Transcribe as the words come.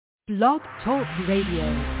Blog Talk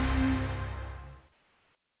Radio.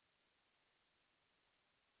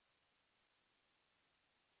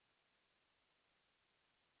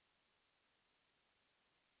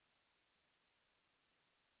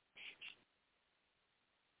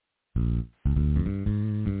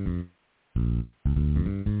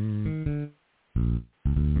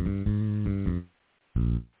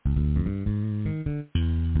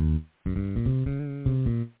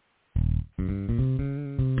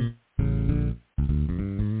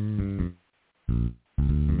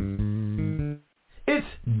 It's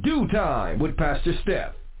Dew Time with Pastor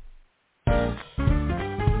Steph.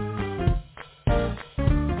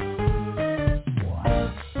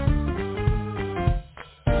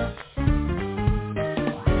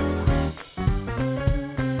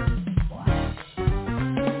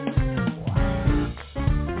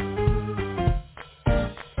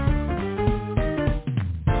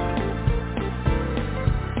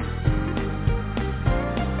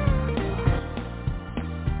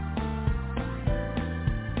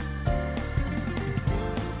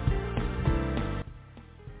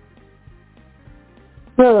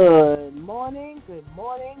 Good morning, good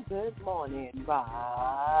morning, good morning.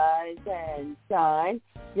 Rise and shine.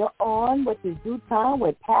 You're on with the Dew Time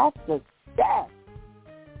with Pastor Steph.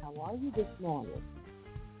 How are you this morning?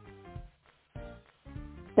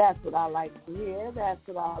 That's what I like to hear. That's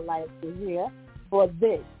what I like to hear. For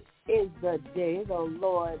this is the day the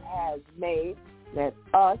Lord has made. Let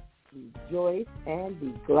us rejoice and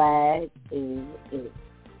be glad in it.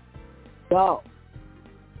 So,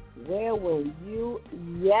 where were you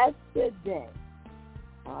yesterday?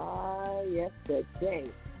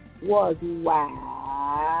 Yesterday was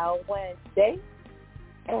Wow Wednesday.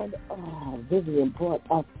 And Vivian brought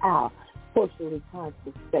us our socially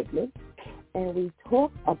conscious segment. And we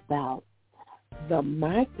talked about the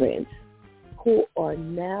migrants who are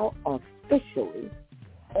now officially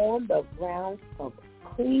on the grounds of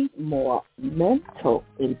Creedmoor Mental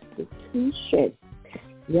Institution.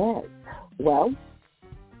 Yes. Well,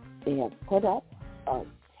 they have put up a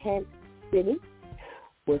tent city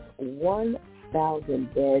with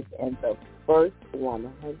 1,000 beds, and the first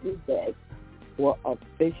 100 beds were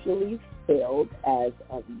officially filled as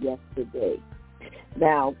of yesterday.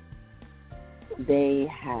 Now, they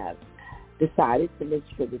have decided to make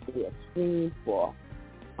sure that they are screened for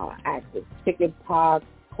active chickenpox,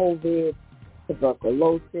 COVID,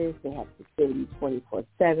 tuberculosis. They have security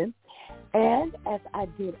 24/7. And as I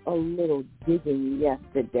did a little digging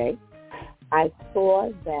yesterday, I saw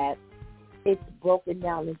that it's broken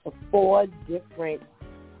down into 4 different,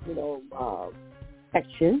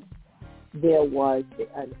 sections. There was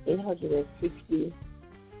an 860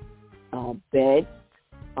 bed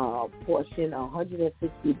portion, a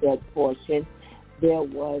 150 bed portion. There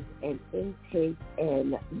was an intake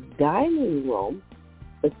and dining room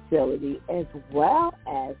facility, as well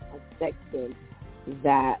as a section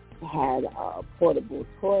that had portable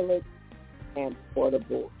toilets and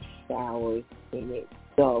portable showers in it.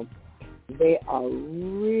 So they are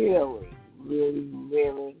really, really,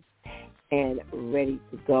 really and ready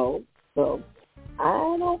to go. So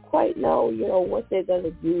I don't quite know, what they're going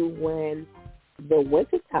to do when the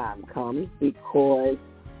winter time comes, because,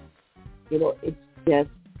 it's just,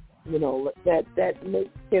 that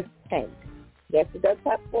makeshift tent. Yes, it does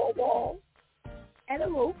have 4 walls and a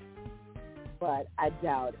roof. But I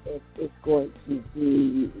doubt if it's going to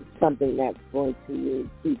be something that's going to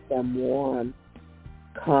keep them warm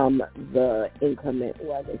come the inclement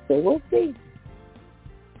weather. So we'll see.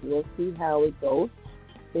 We'll see how it goes.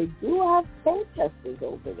 They do have protesters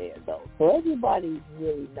over there, though. So everybody's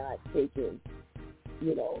really not taking,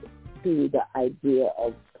 to the idea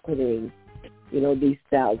of putting, these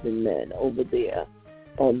 1,000 men over there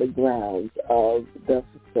on the grounds of the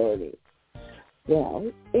facility.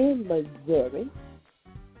 Well, in Missouri,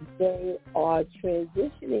 they are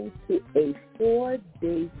transitioning to a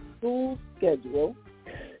 4-day school schedule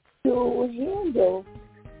to handle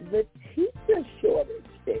the teacher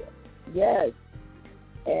shortage there. Yes,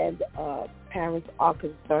 and parents are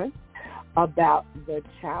concerned about the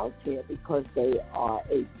child care because they are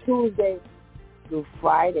a Tuesday through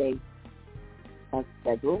Friday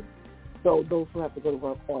schedule. So those who have to go to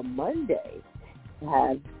work on Monday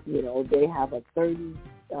they have a $30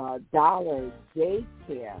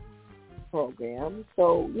 daycare program.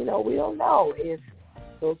 So, we don't know if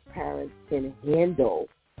those parents can handle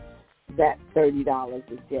that $30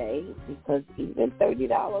 a day, because even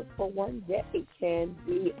 $30 for one day can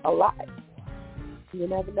be a lot. You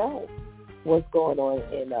never know what's going on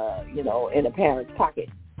in a parent's pocket.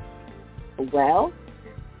 Well,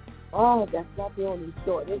 that's not the only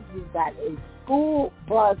shortage. You've got a school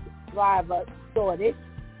bus driver shortage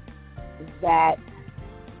that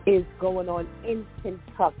is going on in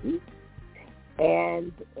Kentucky.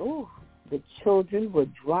 And, the children were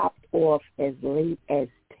dropped off as late as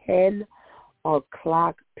 10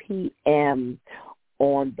 o'clock p.m.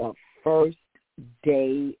 on the first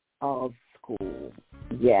day of school.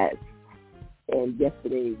 Yes. And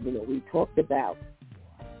yesterday, we talked about,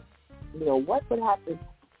 what would happen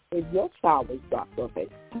if your child was dropped off at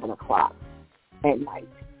 10 o'clock at night.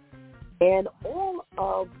 And all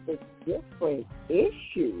of the different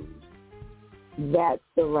issues that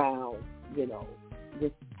surround,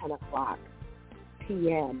 this 10 o'clock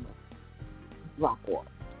p.m. drop-off.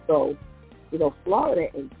 So, Florida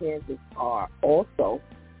and Kansas are also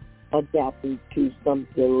adapting to some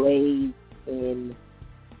delays in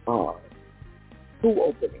school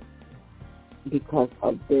opening because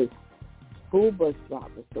of this school bus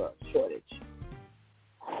driver shortage.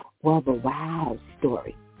 Well, the wow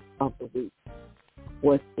story of the week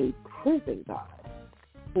was a prison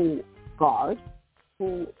guard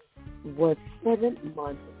who was 7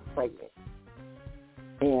 months pregnant,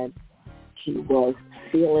 and she was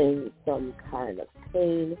feeling some kind of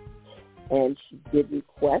pain, and she did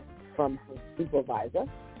request from her supervisor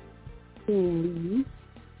to leave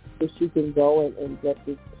so she can go and get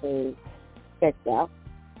this pain checked out.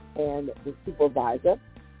 And the supervisor,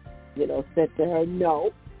 said to her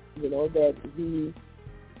no, that he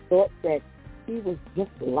thought that she was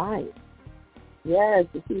just lying. Yes,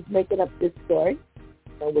 she was making up this story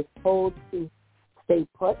and was told to stay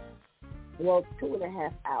put. Well,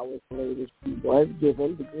 2.5 hours later, she was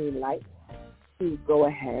given the green light to go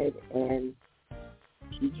ahead, and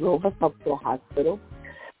she drove herself to a hospital.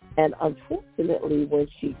 And unfortunately, when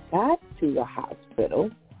she got to the hospital,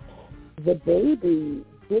 the baby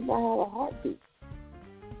did not have a heartbeat.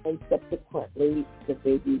 And subsequently, the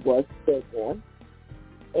baby was stillborn.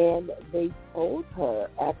 And they told her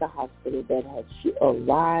at the hospital that had she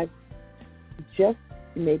arrived just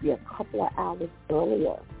maybe a couple of hours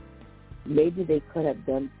earlier, maybe they could have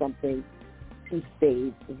done something to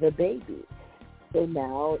save the baby. So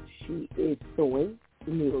now she is suing,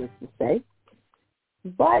 needless to say.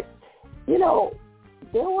 But, there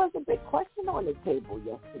was a big question on the table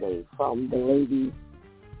yesterday from the ladies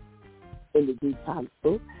in the daytime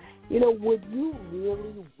school. Would you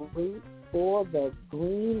really wait for the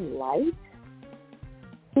green light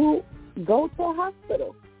to go to a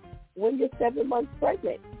hospital when you're 7 months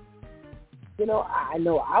pregnant? I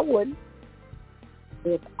know I wouldn't.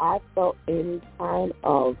 If I felt any kind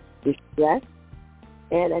of distress,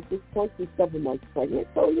 and at this point she's 7 months pregnant,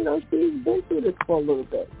 so, she's been through this for a little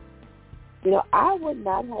bit. I would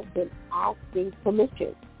not have been asking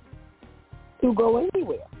permission to go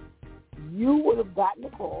anywhere. You would have gotten a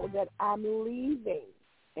call that I'm leaving.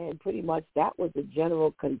 And pretty much that was the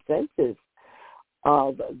general consensus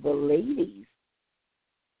of the ladies,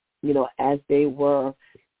 as they were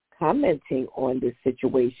commenting on this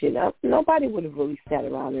situation. Nobody would have really sat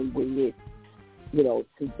around and waited, to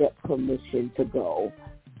get permission to go,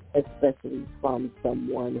 especially from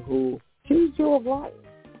someone who accused you of lying.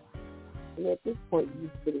 And at this point, you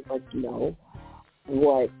pretty much know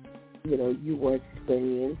what, you were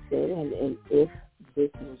experiencing and if this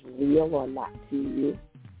was real or not to you.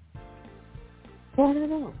 So I don't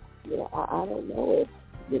know. I don't know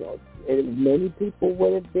if, many people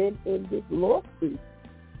would have been in this lawsuit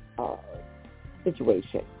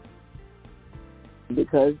situation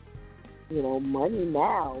because, money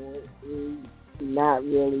now is not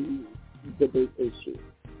really the big issue.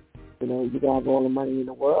 You can have all the money in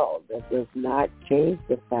the world. That does not change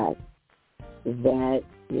the fact that,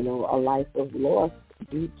 a life was lost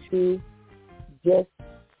due to just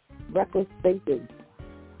reckless thinking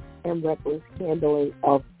and reckless handling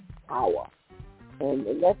of power. And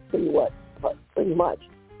that's pretty much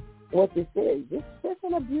what this is. It's just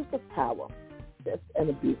an abuse of power. Just an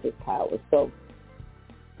abuse of power. So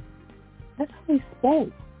that's how we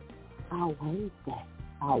spend our Wednesday.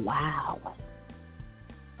 Oh, wow.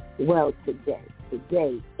 Well, today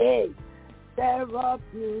is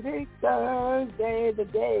Therapeutic Thursday, the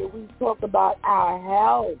day we talk about our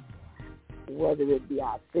health, whether it be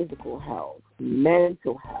our physical health,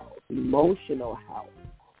 mental health, emotional health,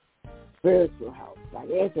 spiritual health,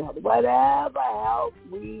 financial health, whatever health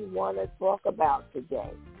we want to talk about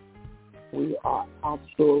today. We are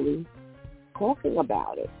actually talking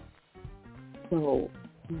about it. So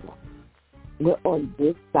we're on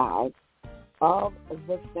this side of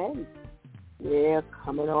the fence. We're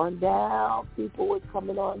coming on down. People are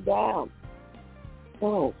coming on down.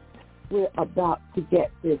 So we're about to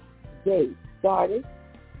get this day started,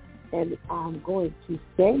 and I'm going to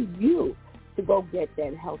send you to go get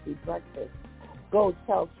that healthy breakfast. Go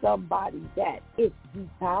tell somebody that it's Due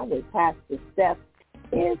Time with Pastor Steph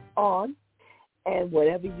is on. And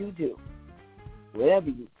whatever you do,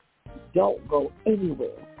 don't go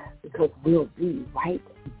anywhere, because we'll be right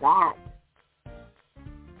back.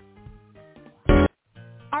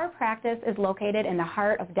 Our practice is located in the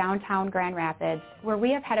heart of downtown Grand Rapids, where we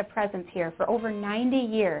have had a presence here for over 90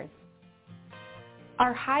 years.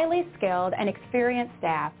 Our highly skilled and experienced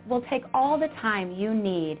staff will take all the time you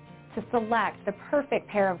need to select the perfect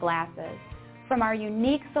pair of glasses from our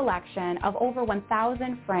unique selection of over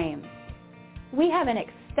 1,000 frames. We have an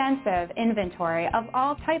extensive inventory of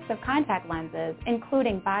all types of contact lenses,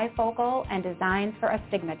 including bifocal and designs for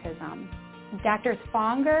astigmatism. Doctors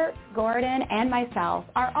Fonger, Gordon, and myself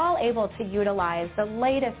are all able to utilize the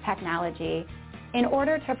latest technology in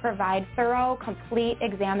order to provide thorough, complete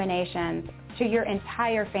examinations to your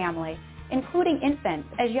entire family, including infants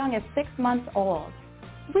as young as 6 months old.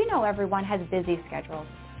 We know everyone has busy schedules,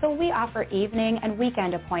 so we offer evening and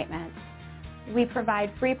weekend appointments. We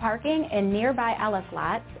provide free parking in nearby Ellis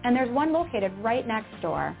lots, and there's one located right next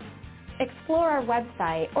door. Explore our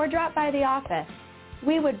website or drop by the office.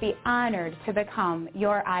 We would be honored to become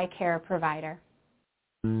your eye care provider.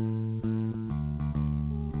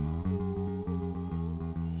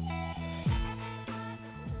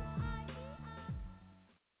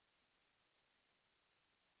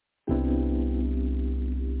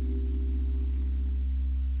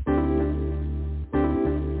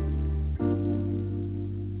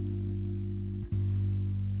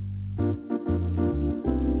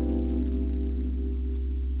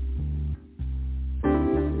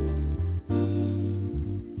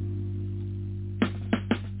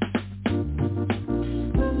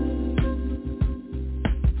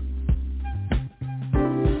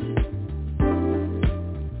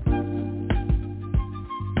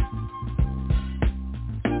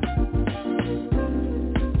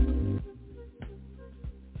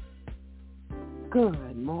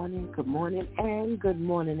 Good morning, and good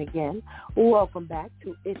morning again. Welcome back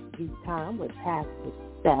to It's Due Time with Pastor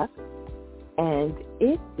Steph. And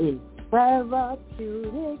it is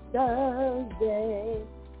Therapeutic Thursday,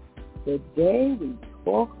 the day we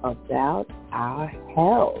talk about our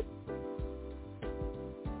health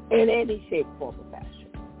in any shape, form, or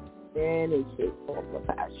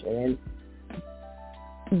fashion.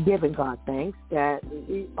 And giving God thanks that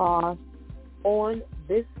we are on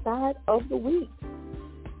this side of the week.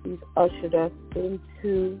 He's ushered us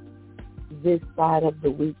into this side of the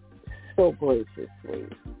week so graciously.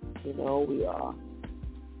 You know, we are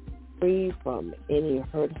free from any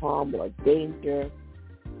hurt, harm, or danger.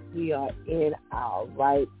 We are in our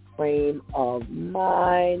right frame of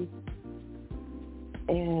mind.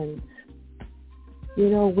 And, you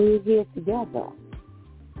know, we're here together.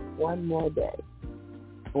 One more day.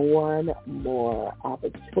 One more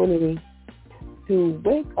opportunity to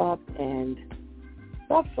wake up and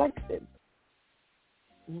start flexing.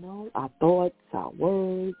 You know, our thoughts, our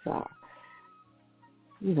words, our,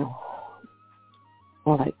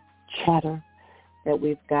 all that chatter that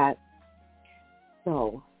we've got.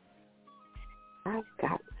 So I've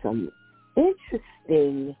got some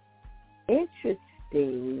interesting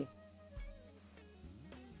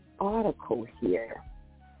article here,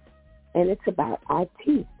 and it's about our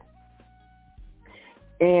teeth.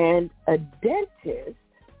 And a dentist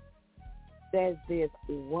says there's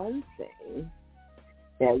one thing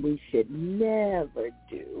that we should never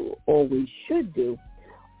do, or we should do,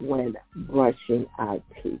 when brushing our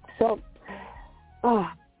teeth. So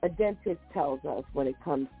a dentist tells us when it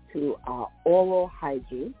comes to our oral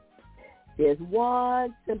hygiene, there's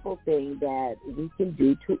one simple thing that we can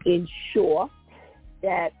do to ensure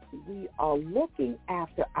that we are looking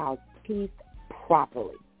after our teeth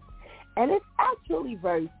properly. And it's actually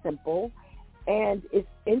very simple, and it's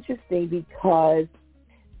interesting because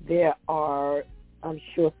there are, I'm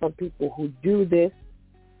sure, some people who do this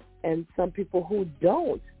and some people who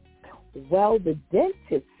don't. Well, the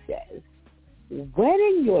dentist says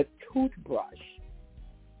wetting your toothbrush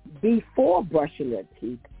before brushing your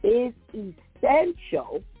teeth is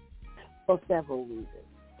essential for several reasons.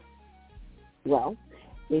 Well,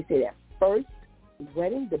 they say that first,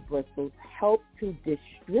 wetting the bristles helps to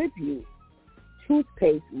distribute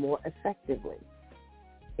toothpaste more effectively,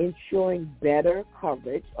 ensuring better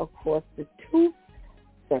coverage across the tooth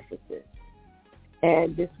surfaces.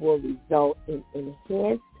 And this will result in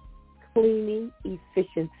enhanced cleaning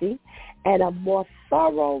efficiency and a more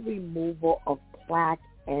thorough removal of plaque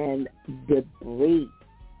and debris.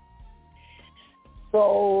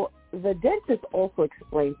 So the dentist also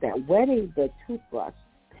explains that wetting the toothbrush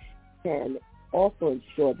can also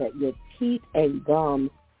ensure that your teeth and gums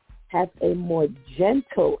have a more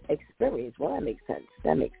gentle experience. Well, that makes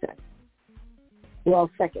sense. Well,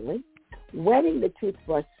 secondly, wetting the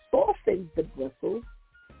toothbrush softens the bristles,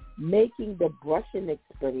 making the brushing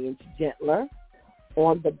experience gentler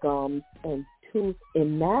on the gums and tooth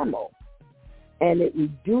enamel, and it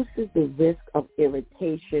reduces the risk of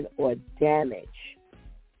irritation or damage.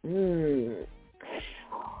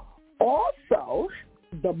 Also,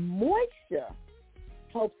 the moisture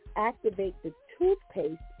helps activate the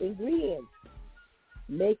toothpaste ingredients,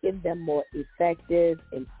 making them more effective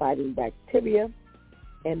in fighting bacteria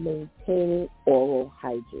and maintaining oral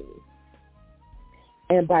hygiene.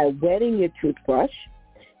 And by wetting your toothbrush,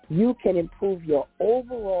 you can improve your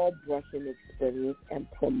overall brushing experience and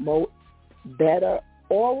promote better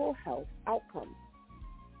oral health outcomes.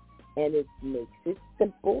 And it makes it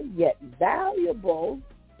simple yet valuable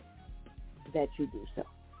that you do so.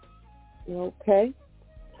 Okay?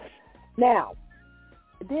 Now,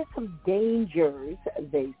 there's some dangers,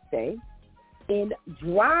 they say, in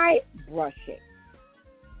dry brushing.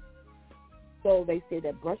 So they say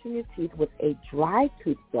that brushing your teeth with a dry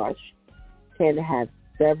toothbrush can have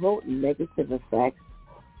several negative effects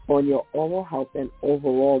on your oral health and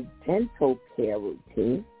overall dental care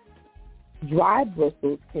routine. Dry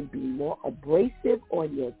bristles can be more abrasive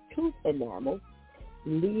on your tooth enamel,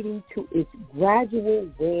 leading to its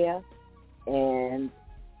gradual wear and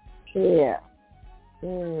tear.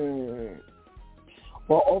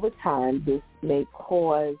 Well, over time, this may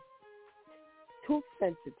cause tooth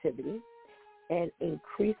sensitivity and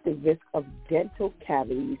increase the risk of dental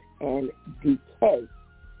cavities and decay.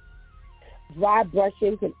 Dry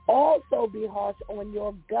brushing can also be harsh on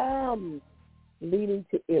your gums, leading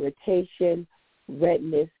to irritation,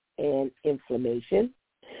 redness, and inflammation.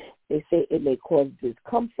 They say it may cause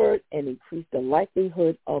discomfort and increase the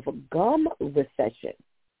likelihood of a gum recession.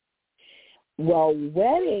 Well,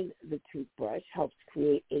 wetting the toothbrush helps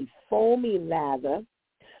create a foamy lather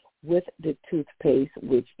with the toothpaste,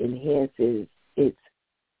 which enhances its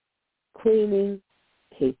cleaning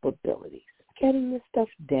capabilities. Getting this stuff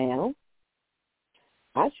down?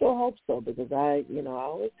 I sure hope so, because I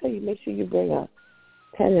always tell you, make sure you bring a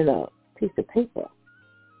pen and a piece of paper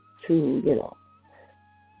to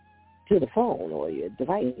the phone or your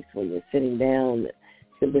device when you're sitting down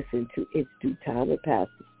to listen to It's Due Time with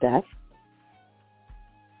Pastor Steph.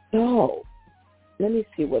 So, let me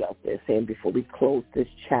see what else they're saying before we close this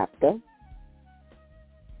chapter.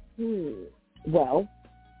 Well,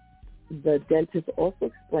 the dentist also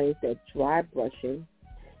explains that dry brushing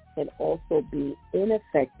can also be an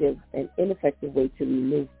ineffective way to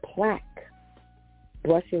remove plaque.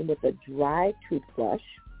 Brushing with a dry toothbrush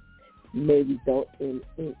may result in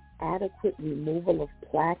inadequate removal of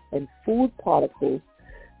plaque and food particles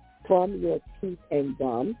from your teeth and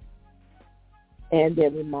gums. And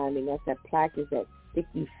they're reminding us that plaque is that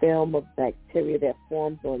sticky film of bacteria that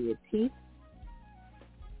forms on your teeth.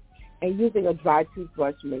 And using a dry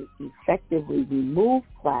toothbrush may effectively remove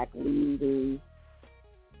plaque, leading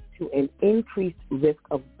to an increased risk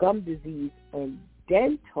of gum disease and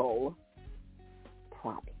dental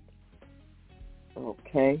problems.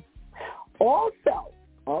 Okay. Also,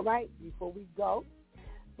 all right, before we go,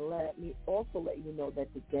 let me also let you know that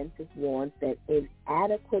the dentist warns that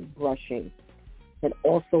inadequate brushing can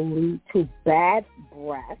also lead to bad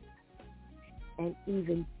breath and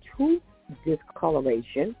even tooth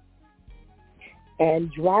discoloration.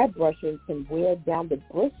 And dry brushing can wear down the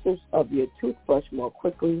bristles of your toothbrush more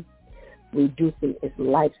quickly, reducing its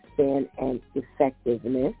lifespan and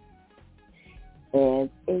effectiveness. And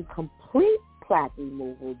incomplete plaque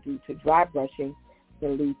removal due to dry brushing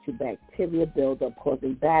can lead to bacteria buildup,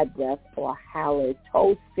 causing bad breath or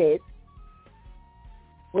halitosis.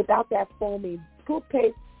 Without that foamy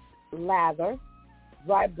toothpaste lather,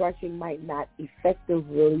 dry brushing might not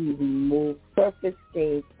effectively remove surface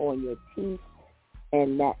stains on your teeth,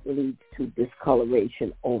 and that leads to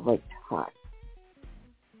discoloration over time.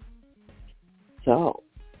 So,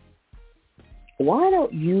 why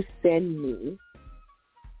don't you send me,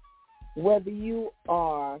 whether you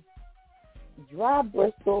are dry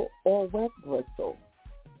bristle or wet bristle?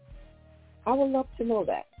 I would love to know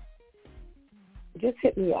that. Just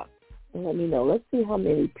hit me up and let me know. Let's see how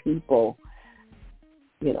many people,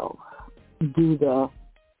 do the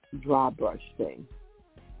dry brush thing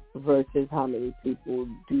versus how many people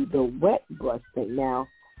do the wet brush thing. Now,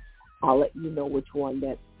 I'll let you know which one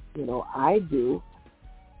that, I do.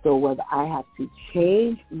 So whether I have to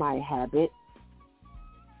change my habit.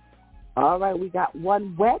 All right, we got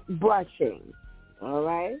one wet brushing. All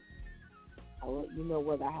right. I'll let you know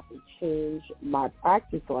whether I have to change my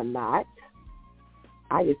practice or not.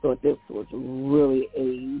 I just thought this was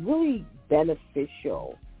really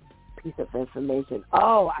beneficial piece of information.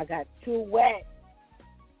 Oh, I got too wet.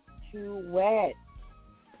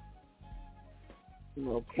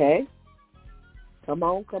 Okay. Come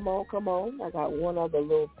on. I got one other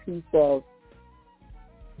little piece of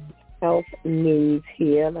health news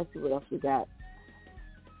here. Let's see what else we got.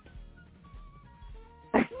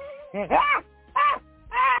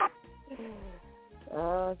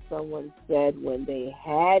 Someone said when they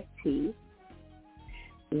had teeth,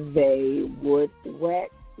 they would wet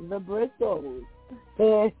the bristles.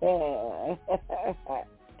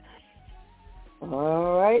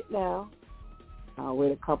 All right, now I'll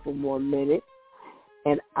wait a couple more minutes,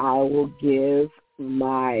 and I will give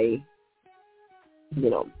my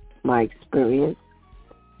experience.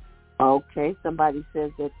 Okay, somebody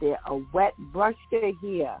says that they're a wet brusher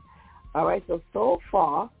here. All right, so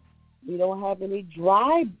far, we don't have any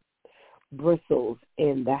dry bristles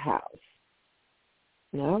in the house.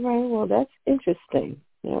 All right, well, that's interesting.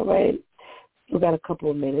 All right, we got a couple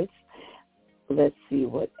of minutes. Let's see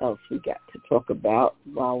what else we got to talk about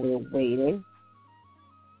while we're waiting.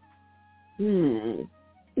 You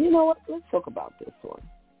know what? Let's talk about this one.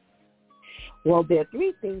 Well, there are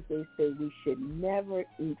 3 things they say we should never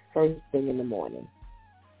eat first thing in the morning.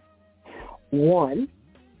 1,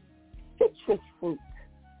 citrus fruit.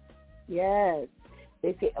 Yes,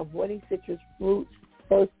 they say avoiding citrus fruits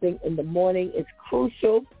first thing in the morning is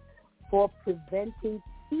crucial for preventing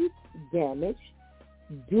teeth damage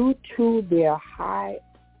due to their high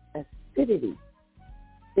acidity.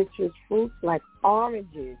 Citrus fruits like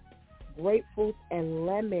oranges, grapefruits, and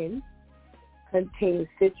lemons contain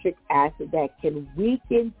citric acid that can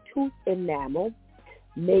weaken tooth enamel,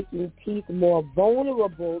 making teeth more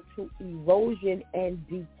vulnerable to erosion and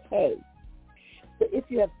decay. So if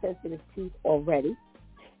you have sensitive teeth already,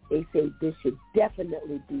 they say this should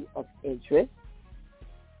definitely be of interest.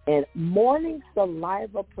 And morning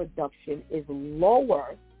saliva production is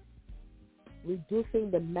lower,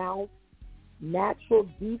 reducing the mouth's natural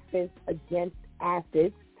defense against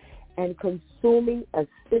acids, and consuming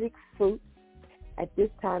acidic fruits at this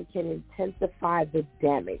time can intensify the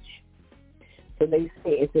damage. So they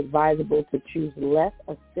say it's advisable to choose less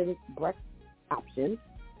acidic breakfast options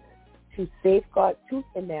to safeguard tooth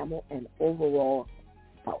enamel and overall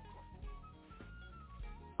health.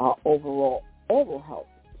 Overall oral health,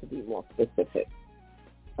 to be more specific.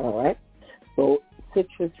 All right? So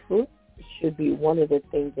citrus fruit should be one of the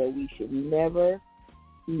things that we should never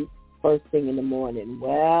eat first thing in the morning.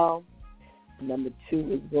 Well, number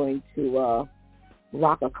 2 is going to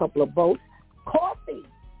rock a couple of boats. Coffee.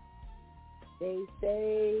 They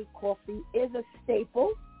say coffee is a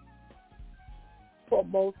staple for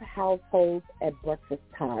most households at breakfast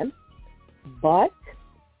time, but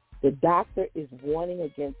the doctor is warning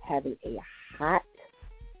against having a hot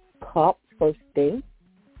cup first thing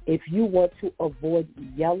if you want to avoid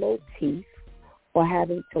yellow teeth or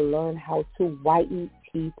having to learn how to whiten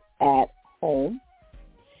teeth at home.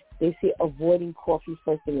 They say avoiding coffee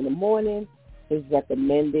first thing in the morning is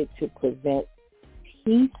recommended to prevent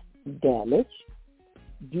teeth damage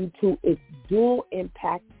due to its dual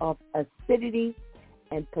impact of acidity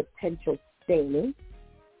and potential staining.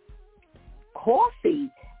 Coffee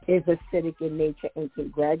is acidic in nature and can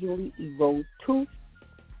gradually erode tooth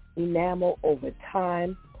enamel over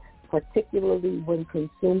time, particularly when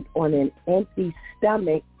consumed on an empty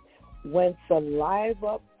stomach when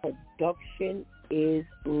saliva production is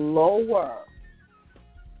lower.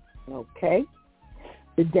 Okay?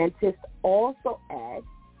 The dentist also adds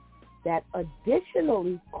that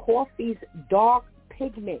additionally, coffee's dark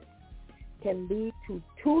pigment can lead to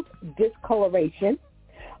tooth discoloration,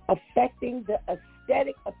 affecting the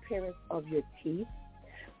aesthetic appearance of your teeth.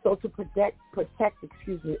 So to protect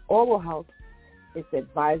oral health, it's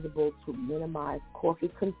advisable to minimize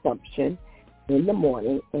coffee consumption in the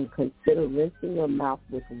morning and consider rinsing your mouth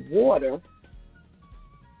with water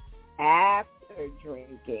after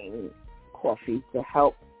drinking coffee to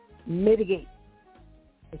help mitigate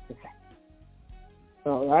its effects.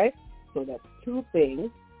 All right? So that's 2 things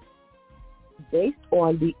based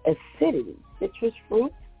on the acidity, citrus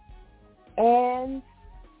fruit and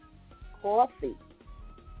coffee.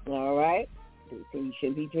 All right? So you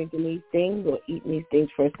shouldn't be drinking these things or eating these things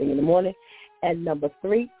first thing in the morning. And number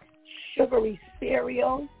 3, sugary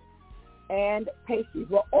cereal and pastries.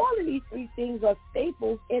 Well, all of these 3 things are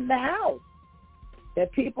staples in the house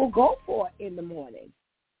that people go for in the morning.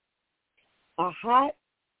 A hot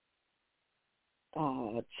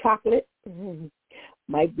chocolate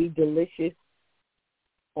might be delicious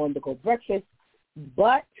on the go breakfast,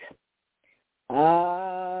 but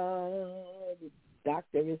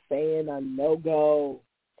doctor is saying a no-go.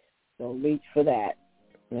 Don't reach for that,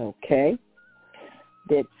 okay?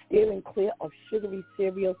 That steering clear of sugary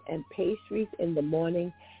cereals and pastries in the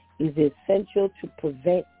morning is essential to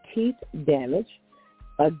prevent teeth damage,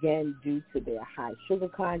 again, due to their high sugar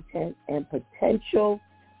content and potential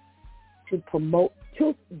to promote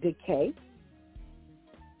tooth decay.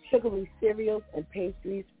 Sugary cereals and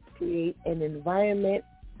pastries create an environment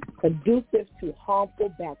conducive to harmful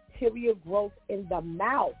bacteria growth in the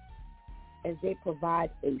mouth, as they provide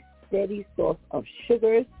a steady source of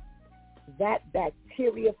sugars that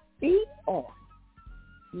bacteria feed on,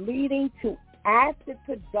 leading to acid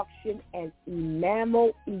production and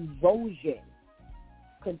enamel erosion.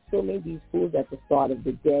 Consuming these foods at the start of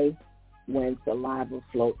the day when saliva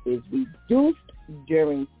flow is reduced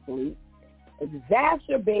during sleep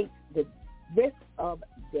exacerbates the risk of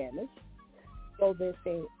damage. So they're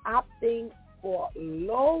saying opting for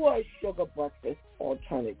lower sugar breakfast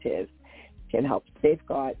alternatives can help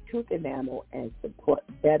safeguard tooth enamel and support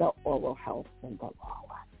better oral health in the long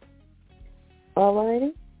run. All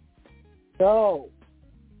righty? So,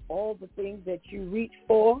 all the things that you reach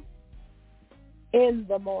for in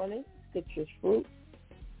the morning, citrus fruit,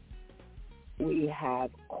 we have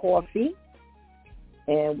coffee,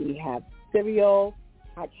 and we have cereal,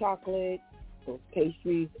 hot chocolate, those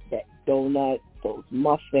pastries, that donut, those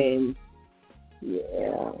muffins,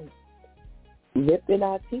 yeah, ripping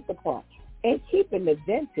our teeth apart and keeping the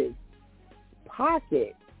dentist's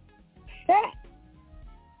pocket fat.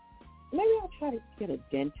 Maybe I'll try to get a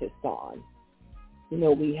dentist on.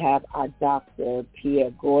 We have our Dr.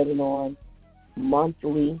 Pierre Gordon on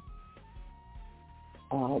monthly,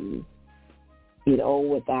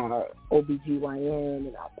 with our OBGYN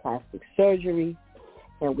and our plastic surgery.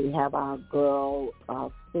 And we have our girl,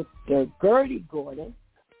 Sister Gertie Gordon,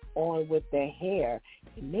 on with their hair.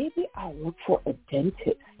 And maybe I'll look for a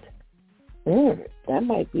dentist. That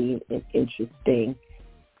might be an interesting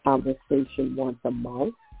conversation once a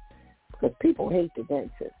month, because people hate the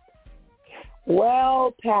dentist.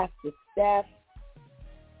 Well, Pastor Steph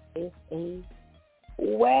is a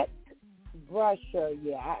wet brusher.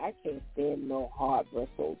 Yeah, I can't stand no hard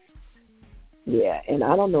bristles. Yeah, and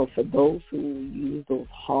I don't know, for those who use the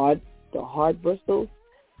hard bristles,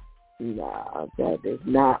 nah, that is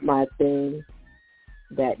not my thing.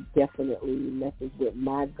 That definitely messes with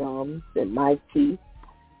my gums and my teeth,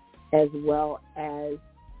 as well as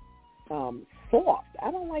soft.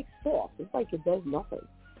 I don't like soft. It's like it does nothing.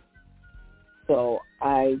 So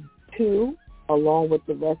I, too, along with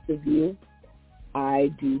the rest of you,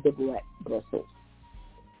 I do the wet bristles.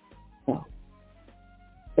 So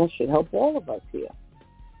that should help all of us here.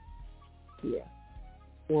 Yeah.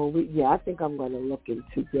 Well, I think I'm going to look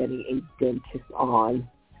into getting a dentist on.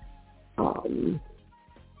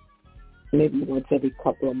 Maybe once every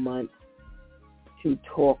couple of months to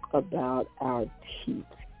talk about our teeth.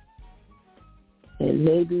 And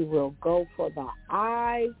maybe we'll go for the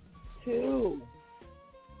eyes, too.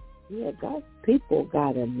 Yeah, God's people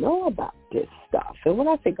got to know about this stuff. And when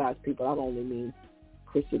I say God's people, I don't only mean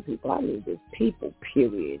Christian people. I mean just people,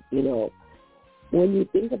 period. When you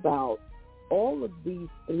think about all of these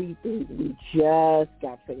three things we just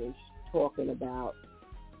got finished talking about,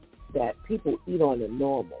 that people eat on the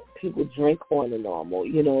normal, people drink on the normal,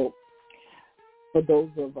 for those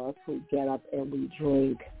of us who get up and we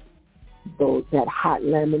drink that hot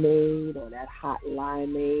lemonade or that hot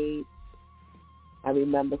limeade. I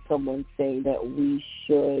remember someone saying that we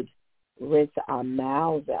should rinse our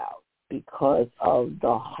mouths out because of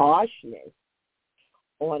the harshness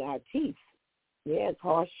on our teeth. Yeah, it's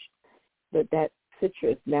harsh, but that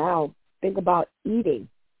citrus. Now, think about eating,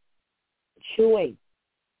 chewing.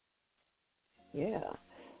 Yeah,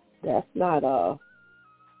 that's not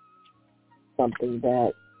something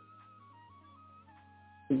that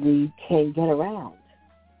we can get around.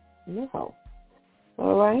 No.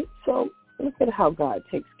 All right? So look at how God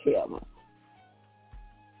takes care of us.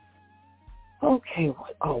 Okay,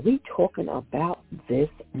 what are we talking about this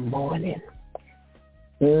morning?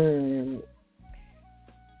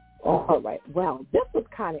 All right. Well, this was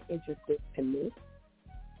kind of interesting to me.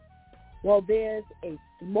 Well, there's a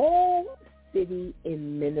small city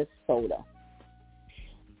in Minnesota,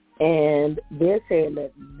 and they're saying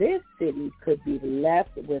that this city could be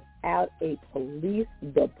left without a police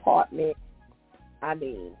department,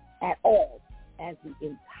 at all, as the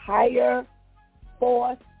entire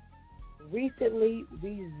force recently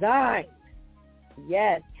resigned.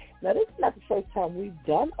 Yes. Now, this is not the first time we've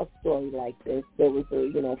done a story like this. There was,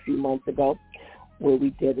 a few months ago where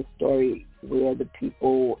we did a story where the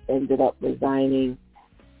people ended up resigning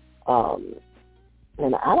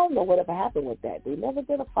And I don't know whatever happened with that. They never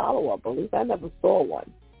did a follow-up. At least I never saw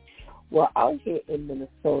one. Well, out here in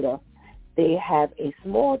Minnesota, they have a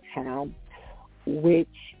small town which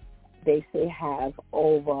they say have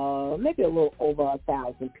maybe a little over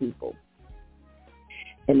 1,000 people.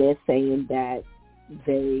 And they're saying that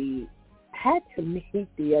they had to meet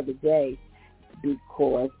the other day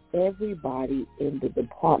because everybody in the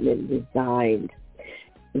department resigned.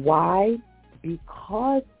 Why?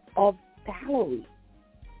 Because of salary.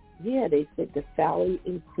 Yeah, they said the salary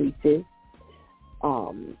increases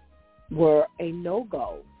were a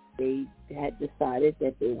no-go. They had decided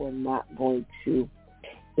that they were not going to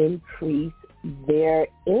increase their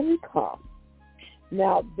income.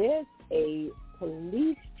 Now, there's a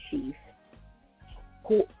police chief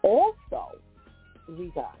who also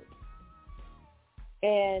resigned.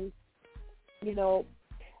 And, you know,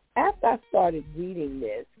 after I started reading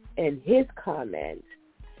this and his comments,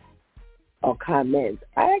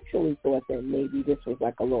 I actually thought that maybe this was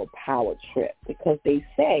like a little power trip, because they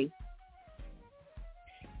say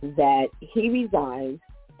that he resigned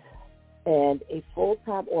and a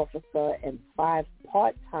full-time officer and 5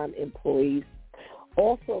 part-time employees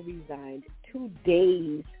also resigned 2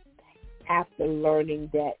 days after learning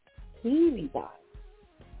that he resigned.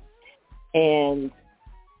 And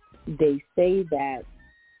they say that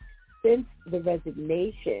since the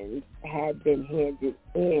resignations had been handed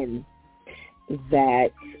in,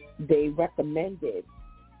 that they recommended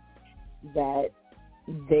that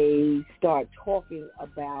they start talking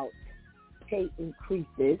about pay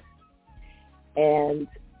increases. And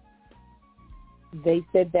they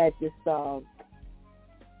said that this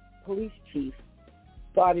police chief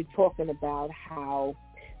started talking about how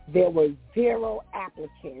there were 0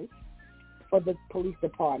 applicants for the police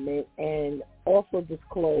department, and also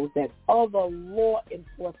disclosed that other law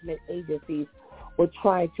enforcement agencies were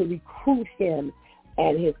trying to recruit him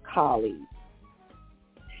and his colleagues.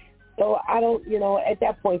 So I don't, at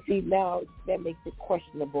that point, see, now that makes it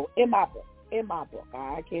questionable in my book.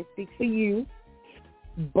 I can't speak for you,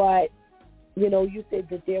 but, you said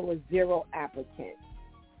that there were 0 applicants.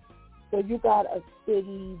 So you got a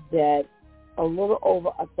city that a little over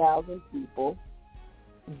 1,000 people.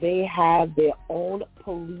 They have their own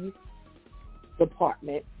police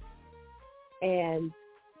department. And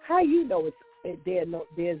how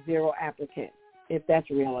there's 0 applicants, if that's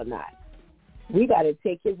real or not? We got to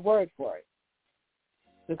take his word for it.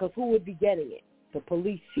 Because who would be getting it? The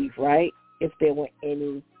police chief, right? If there were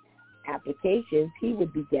any applications, he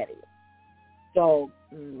would be getting it. So,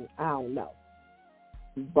 I don't know.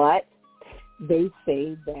 But they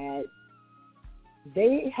say that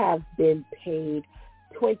they have been paid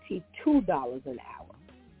 $22 an hour.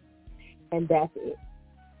 And that's it.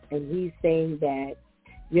 And he's saying that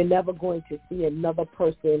you're never going to see another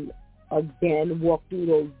person again walk through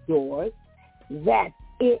those doors. That's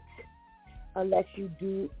it, unless you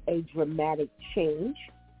do a dramatic change.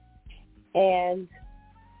 And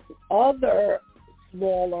other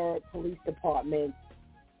smaller police departments,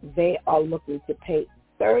 they are looking to pay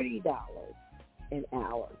 $30 an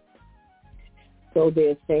hour. So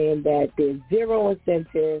they're saying that there's 0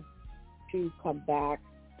 incentive to come back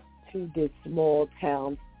to this small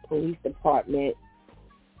town police department,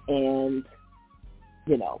 and,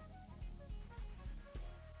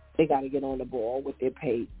 they got to get on the ball with their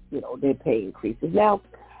pay, their pay increases. Now,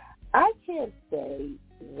 I can't say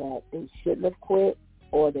that they shouldn't have quit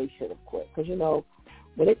or they should have quit, because,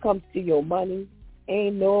 when it comes to your money,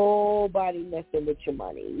 ain't nobody messing with your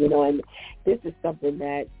money, and this is something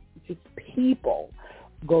that just people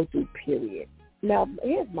go through, period. Now,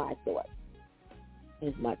 here's my thought.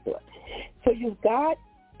 So you've got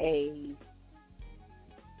a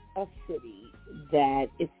city that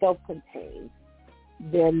is self-contained.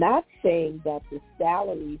 They're not saying that the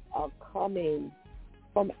salaries are coming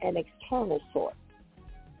from an external source.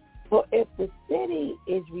 So if the city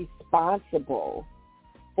is responsible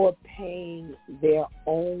for paying their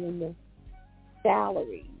own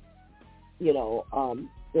salaries,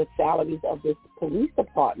 the salaries of this police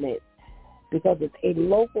department, because it's a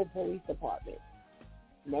local police department.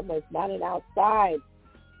 Remember, it's not an outside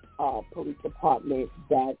police department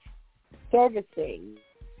that's servicing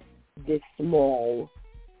this small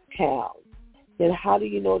town. Then how do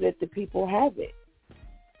you know that the people have it?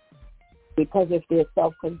 Because if they're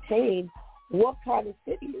self-contained, what kind of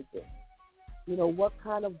city is this? What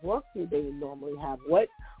kind of work do they normally have?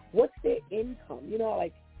 What's their income?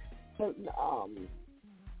 Like certain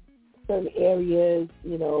areas,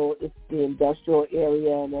 it's the industrial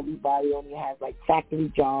area and everybody only has like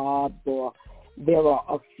factory jobs, or there are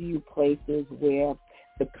a few places where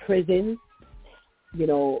the prisons,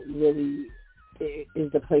 really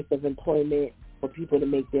is the place of employment for people to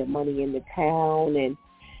make their money in the town. And,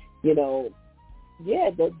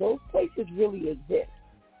 those places really exist.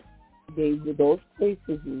 Those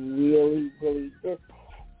places really, really exist.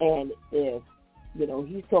 And if,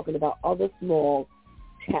 he's talking about other small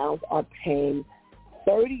towns are paying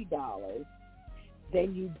 $30,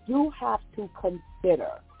 then you do have to consider,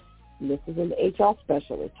 and this is an HR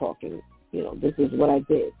specialist talking, this is what I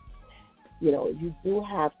did. You do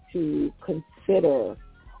have to consider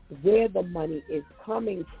where the money is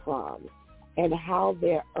coming from and how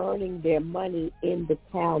they're earning their money in the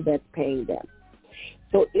town that's paying them.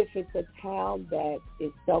 So if it's a town that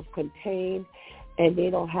is self-contained and they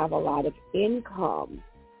don't have a lot of income,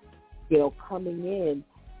 coming in,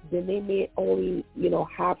 then they may only,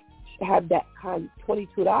 have that kind of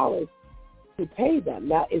 $22 to pay them.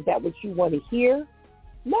 Now, is that what you want to hear?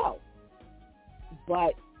 No.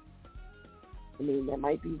 But, that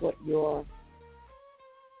might be what you're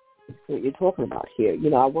talking about here.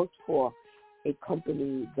 I worked for a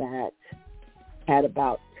company that had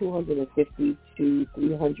about 250 to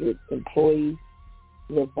 300 employees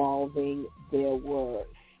revolving. There were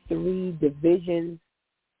 3 divisions,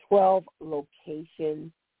 12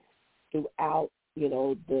 locations throughout,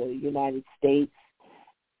 the United States.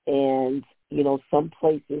 And, some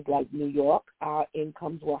places like New York, our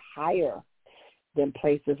incomes were higher than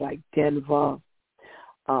places like Denver.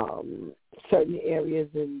 Certain areas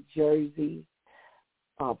in Jersey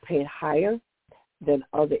paid higher than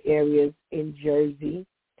other areas in Jersey.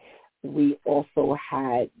 We also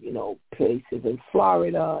had, places in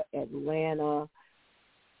Florida, Atlanta.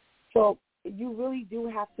 So you really do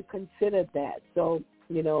have to consider that. So,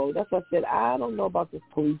 that's what I said. I don't know about this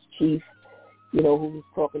police chief, who was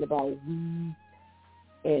talking about we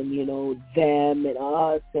and, them and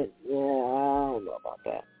us. And, I don't know about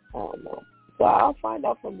that. I don't know. So I'll find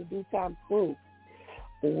out from the Due Time crew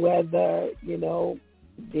whether,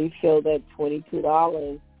 they feel that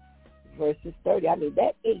 $22 versus $30.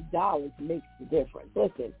 That $8 makes the difference.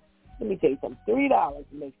 Listen, let me tell you something. $3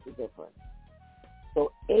 makes the difference.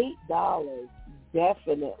 So $8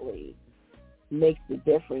 definitely makes the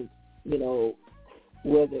difference,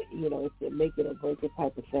 whether, it's a make it or break it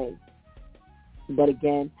type of thing. But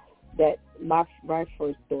again, that my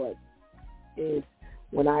first thought is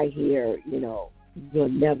when I hear, you'll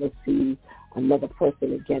never see another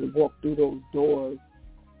person again walk through those doors.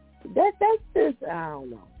 That's just, I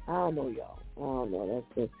don't know, y'all. I don't know.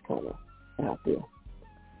 That's just kind of out there.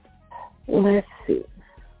 Let's see.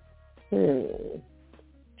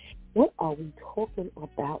 What are we talking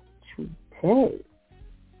about today?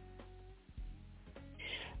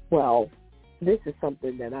 Well, this is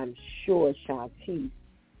something that I'm sure Shantice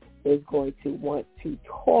is going to want to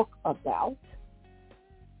talk about.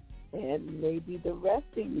 And maybe the rest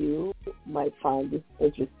of you might find this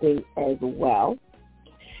interesting as well.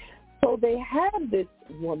 So they have this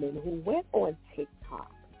woman who went on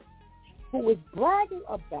TikTok who was bragging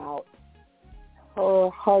about her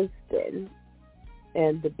husband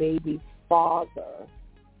and the baby's father,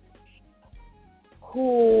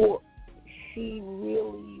 who she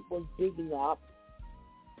really was digging up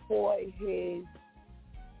for his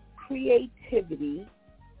creativity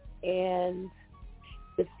and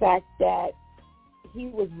the fact that he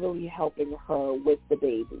was really helping her with the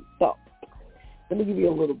baby. So let me give you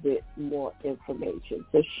a little bit more information.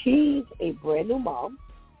 So she's a brand new mom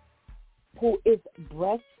who is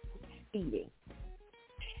breastfeeding.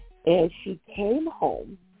 And she came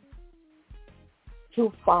home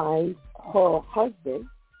to find her husband,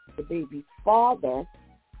 the baby's father,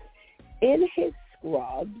 in his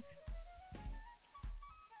scrubs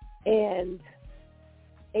and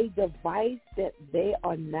a device that they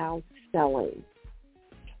are now selling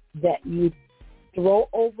that you throw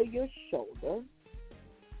over your shoulder,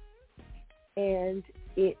 and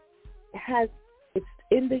it's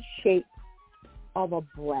in the shape of a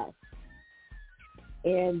breast.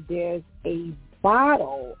 And there's a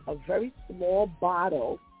bottle, a very small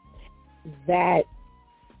bottle, that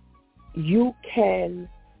you can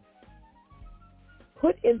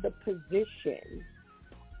put in the position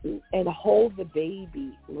and hold the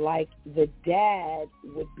baby like the dad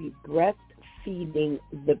would be breastfeeding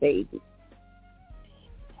the baby.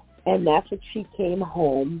 And that's what she came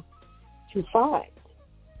home to find.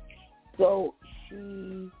 So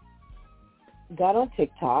she got on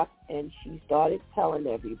TikTok and she started telling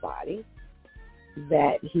everybody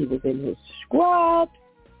that he was in his scrubs.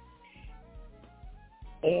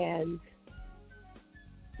 And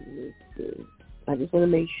let me see. I just want to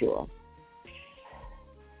make sure.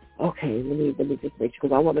 Okay, let me just make sure,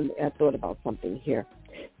 because I thought about something here.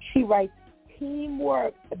 She writes,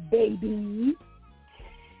 teamwork, baby.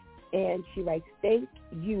 And she writes, thank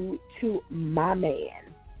you to my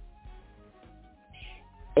man.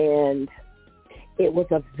 And it was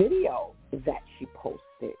a video that she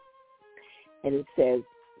posted. And it says,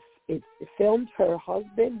 it filmed her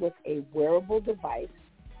husband with a wearable device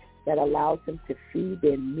that allows him to feed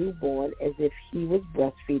their newborn as if he was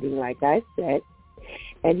breastfeeding, like I said.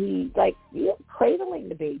 And he's like, cradling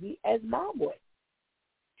the baby as mom would.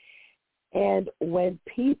 And when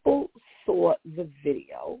people saw the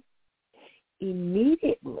video,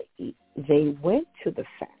 immediately they went to the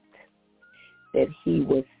fact that he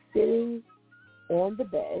was sitting on the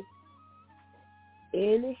bed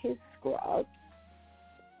in his scrubs,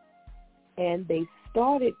 and they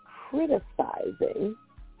started criticizing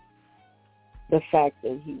the fact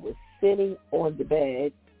that he was sitting on the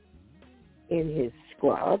bed in his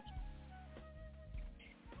scrubs,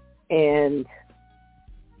 and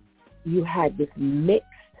you had this mixed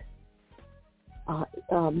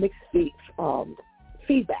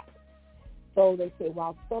feedback. So they say,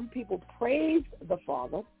 while some people praised the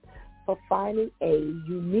father for finding a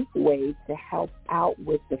unique way to help out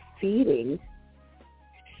with the feeding,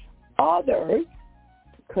 others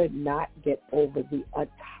could not get over the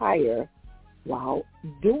attire while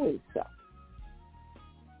doing so.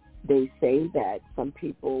 They say that some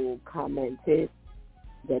people commented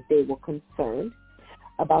that they were concerned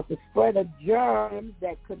about the spread of germs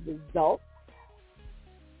that could result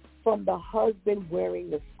from the husband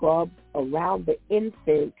wearing the scrub around the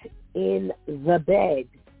infant in the bed.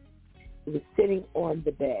 He was sitting on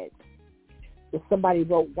the bed. So somebody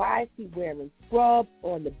wrote, why is he wearing scrubs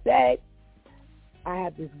on the bed? I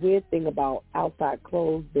have this weird thing about outside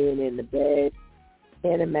clothes being in the bed.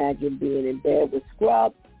 Can't imagine being in bed with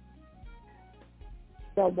scrubs.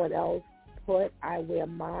 Someone else put, I wear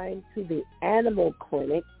mine to the animal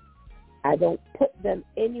clinic. I don't put them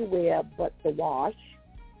anywhere but the wash.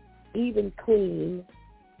 Even clean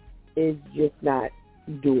is just not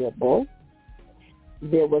doable.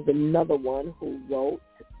 There was another one who wrote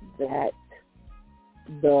that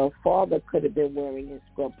the father could have been wearing his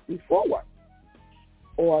scrubs before work,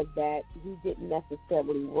 or that he didn't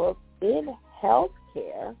necessarily work in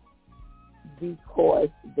healthcare because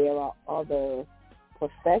there are other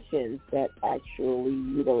professions that actually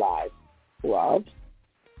utilize scrubs.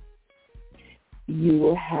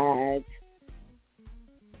 You had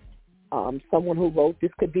someone who wrote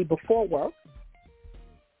this could be before work,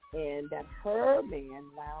 and that her man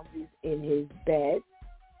lounges in his bed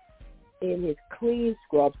in his clean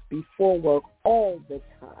scrubs before work all the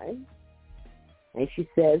time. And she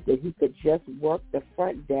says that he could just work the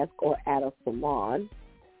front desk or at a salon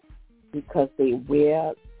because they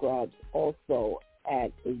wear scrubs also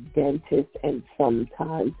at a dentist and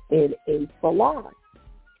sometimes in a salon.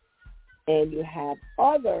 And you have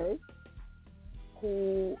others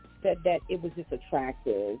who said that it was just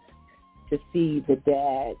attractive to see the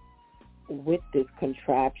dad with this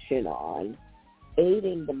contraption on,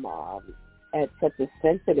 aiding the mom at such a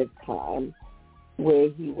sensitive time where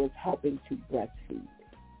he was helping to breastfeed.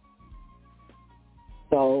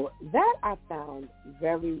 So that I found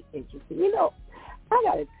very interesting. You know, I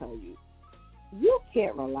got to tell you, you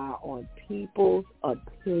can't rely on people's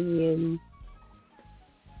opinions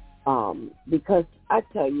because I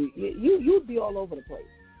tell you, you'd be all over the place.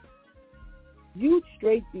 You'd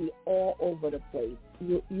straight be all over the place.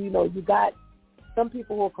 You know, you got some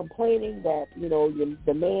people who are complaining that, you know,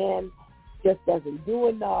 the man just doesn't do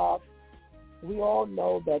enough. We all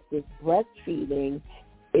know that this breastfeeding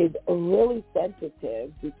is really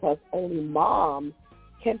sensitive because only mom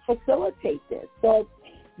can facilitate this. So,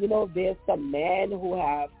 you know, there's some men who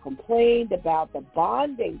have complained about the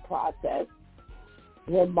bonding process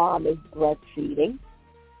when mom is breastfeeding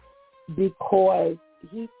because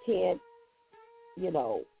he can't, you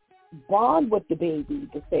know, bond with the baby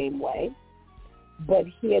the same way. But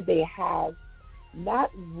here they have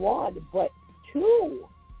not one but two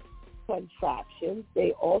contraptions.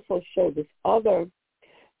 They also show this other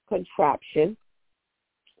contraption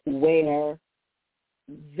where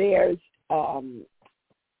there's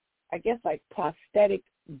I guess like prosthetic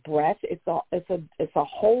breast. It's a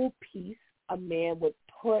whole piece. A man would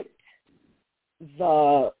put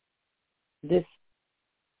this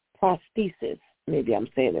prosthesis, maybe I'm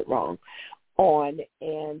saying it wrong, on,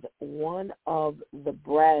 and one of the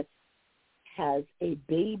breasts has a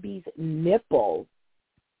baby's nipple,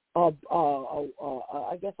 I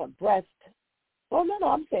guess a breast. Oh, no,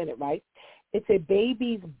 I'm saying it right. It's a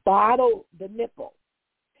baby's bottle, the nipple,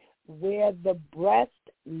 where the breast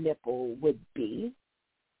nipple would be.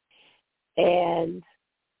 And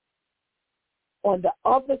on the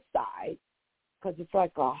other side, because it's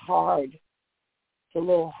like a hard the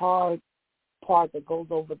little hard part that goes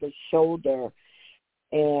over the shoulder,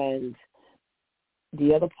 and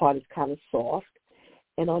the other part is kind of soft.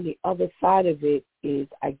 And on the other side of it is,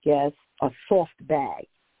 I guess, a soft bag.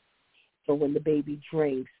 So when the baby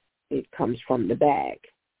drinks, it comes from the bag.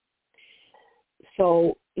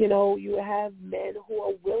 So, you have men who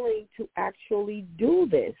are willing to actually do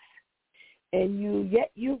this. And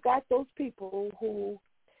yet you've got those people who,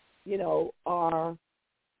 are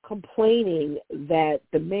complaining that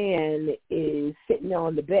the man is sitting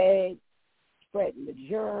on the bed, spreading the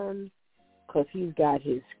germs because he's got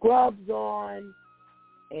his scrubs on.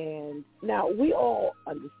 And now we all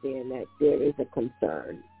understand that there is a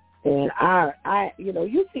concern. And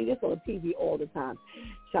you see this on TV all the time.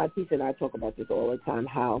 Shantice and I talk about this all the time,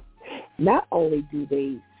 how not only do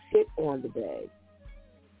they sit on the bed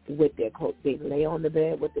with their clothes, they lay on the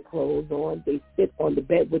bed with the clothes on, they sit on the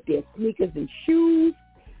bed with their sneakers and shoes.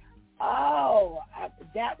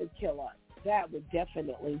 That would kill us. That would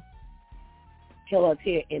definitely kill us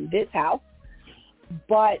here in this house.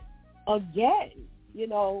 But again,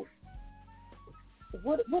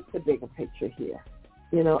 what's the bigger picture here?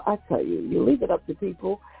 I tell you, you leave it up to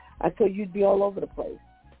people, I tell you, you'd be all over the place.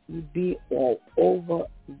 You'd be all over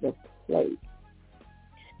the place.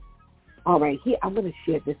 All right, here, I'm going to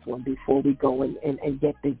share this one before we go and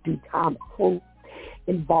get the due time crew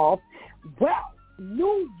involved. Well,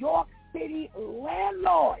 New York City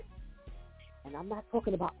landlords, and I'm not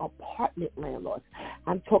talking about apartment landlords,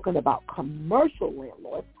 I'm talking about commercial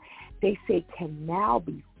landlords, they say can now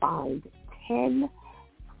be fined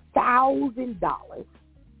 $10,000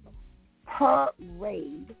 per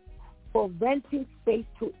raid for renting space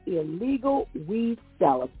to illegal weed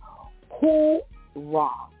sellers.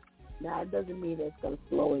 Hoorah. Now, it doesn't mean it's going to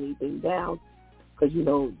slow anything down because,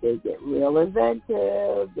 they get real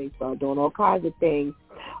inventive. They start doing all kinds of things.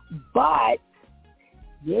 But,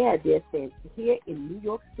 yeah, they're saying here in New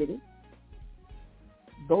York City,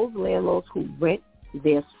 those landlords who rent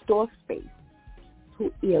their store space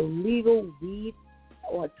to illegal weed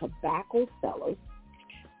or tobacco sellers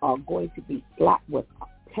are going to be slapped with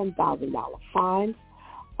 $10,000 fines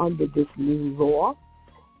under this new law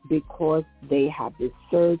because they have this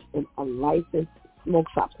surge in unlicensed smoke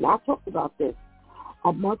shops. Now, I talked about this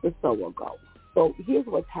a month or so ago. So here's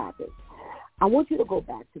what's happened. I want you to go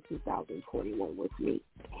back to 2021 with me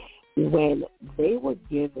when they were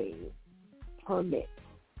giving permits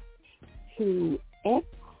to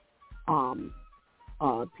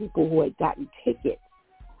people who had gotten tickets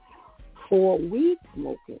for weed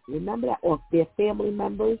smoking. Remember that? Or their family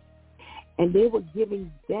members. And they were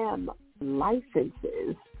giving them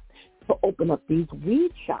licenses to open up these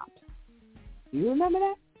weed shops. Do you remember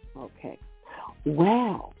that? Okay.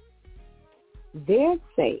 Well, they're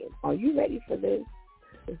saying, are you ready for this?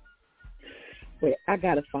 Wait, I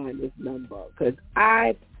got to find this number because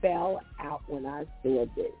I fell out when I saw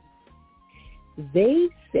this. They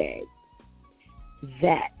said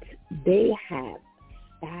that they have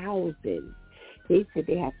thousands. They said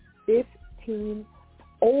they have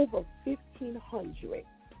over 1,500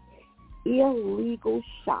 illegal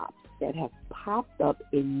shops that have popped up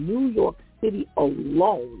in New York City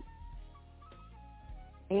alone.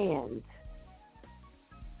 And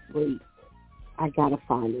wait, I gotta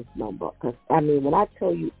find this number because when I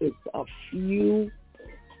tell you it's a few,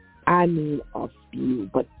 I mean a few.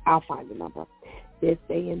 But I'll find the number. They're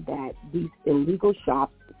saying that these illegal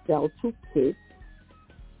shops sell to kids,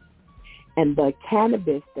 and the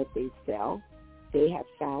cannabis that they sell, they have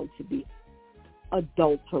found to be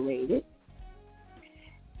adulterated.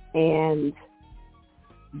 And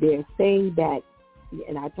they're saying that,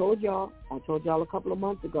 and I told y'all a couple of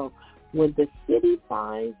months ago, when the city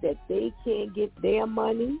finds that they can't get their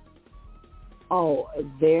money,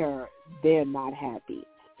 they're not happy.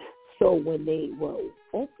 So when they were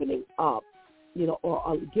opening up,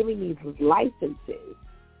 or giving these licenses,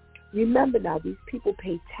 remember now, these people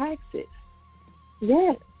pay taxes.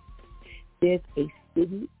 Yes. There's a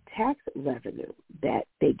city tax revenue that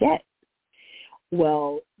they get.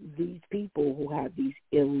 Well, these people who have these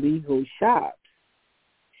illegal shops,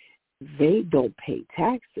 they don't pay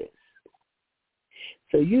taxes.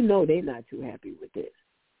 So they're not too happy with this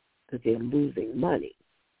because they're losing money.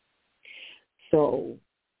 So,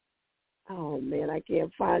 oh, man, I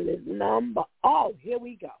can't find this number. Oh, here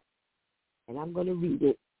we go. And I'm going to read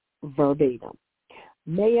it verbatim.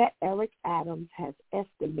 Mayor Eric Adams has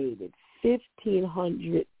estimated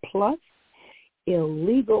 1,500 plus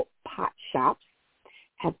illegal pot shops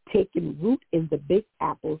have taken root in the Big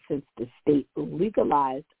Apple since the state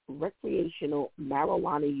legalized recreational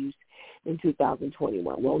marijuana use in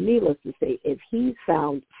 2021. Well, needless to say, if he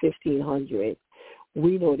found 1,500,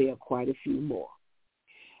 We know there are quite a few more.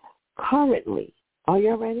 Currently, are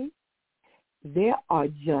you ready? There are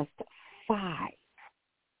just 5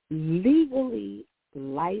 legally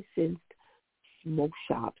licensed smoke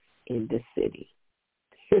shops in the city.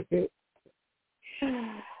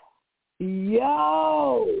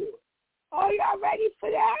 Yo, are y'all ready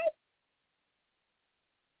for that?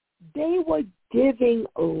 They were giving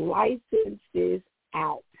licenses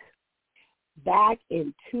out back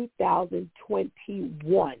in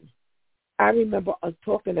 2021. I remember us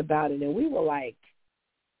talking about it, and we were like,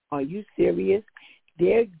 are you serious?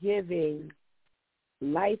 They're giving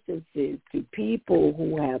licenses to people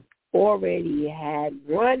who have already had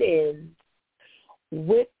run-ins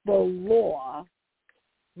with the law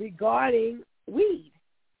regarding weed.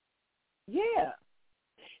 Yeah.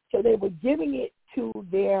 So they were giving it to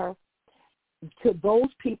those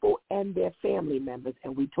people and their family members,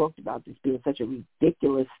 and we talked about this being such a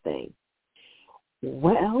ridiculous thing.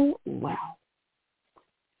 Well,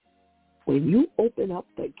 when you open up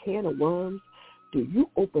the can of worms, do you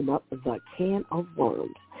open up the can of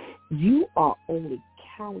worms? You are only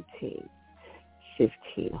counting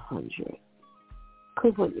 1,500.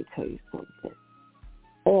 Because let me tell you something.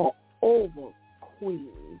 All over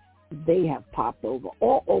Queens, they have popped over.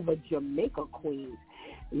 All over Jamaica, Queens,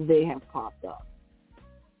 they have popped up.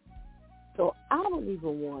 So I don't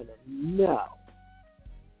even want to know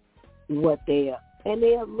what they are. And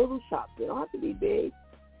they are little shops. They don't have to be big.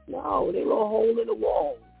 No, they're a little hole in the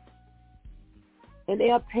wall. And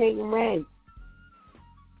they are paying rent.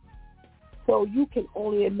 So you can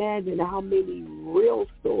only imagine how many real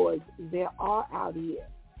stores there are out here.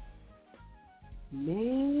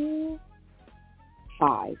 Man,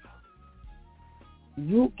 5.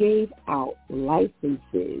 You gave out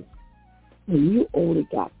licenses and you only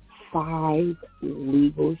got 5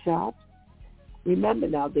 legal shops. Remember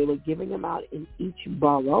now, they were giving them out in each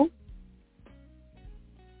borough.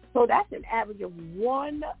 So that's an average of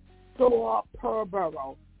 1 store per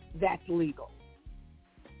borough that's legal.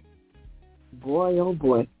 Boy, oh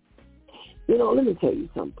boy. You know, let me tell you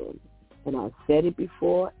something. And I've said it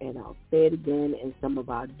before, and I'll say it again, and some of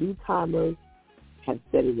our do-timers have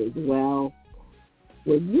said it as well.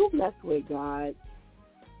 When you mess with God,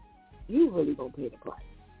 you really going to pay the price.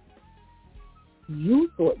 You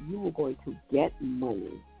thought you were going to get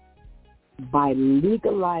money by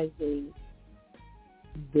legalizing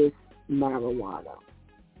this marijuana.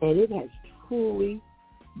 And it has truly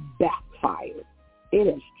backfired. It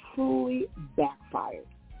has truly backfired.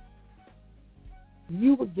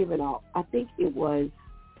 You were giving out, I think it was,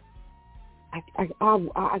 I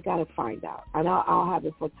got to find out. And I'll have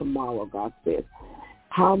it for tomorrow, God says,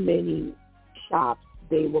 how many shops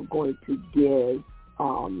they were going to give,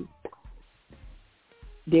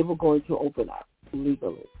 they were going to open up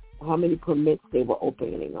legally. How many permits they were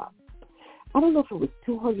opening up. I don't know if it was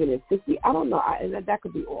 250. I don't know. And that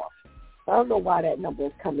could be off. I don't know why that number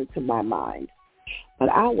is coming to my mind. But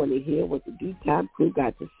I want to hear what the D-Time crew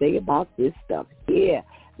got to say about this stuff. Yeah,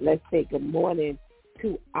 let's say good morning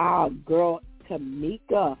to our girl,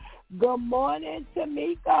 Tamika. Good morning,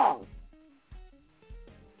 Tamika.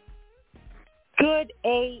 Good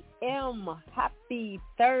a.m. Happy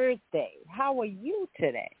Thursday. How are you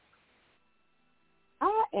today?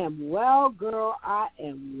 I am well, girl. I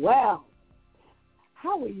am well.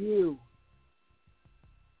 How are you?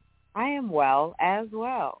 I am well as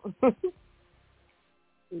well.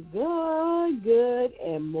 Good,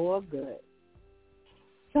 and more good.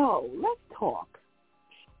 So let's talk.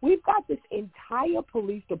 We've got this entire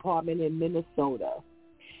police department in Minnesota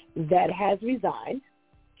that has resigned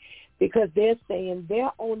because they're saying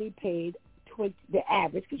they're only paid the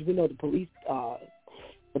average, because we know the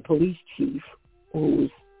police chief,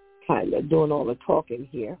 who's kind of doing all the talking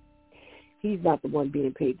here, he's not the one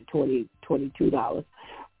being paid the $22,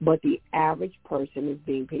 but the average person is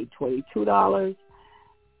being paid $22.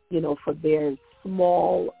 You know, for their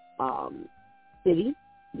small city.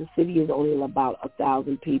 The city is only about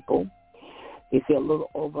 1,000 people. They say a little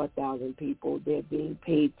over 1,000 people. They're being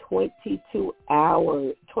paid $22 an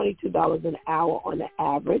hour on the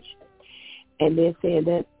average. And they're saying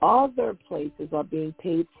that other places are being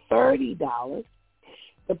paid $30.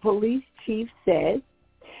 The police chief says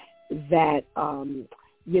that,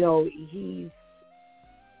 you know, he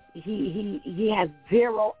has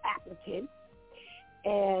 0 applicants.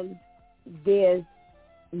 And there's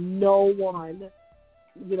no one,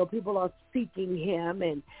 you know, people are seeking him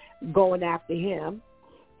and going after him.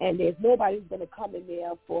 And there's nobody who's going to come in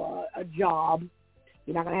there for a job.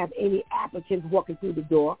 You're not going to have any applicants walking through the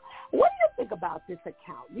door. What do you think about this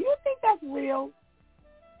account? Do you think that's real?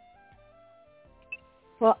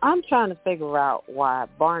 Well, I'm trying to figure out why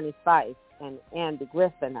Barney Fife and Andy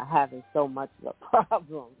Griffin are having so much of a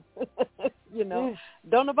problem.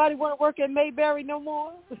 Don't nobody want to work at Mayberry no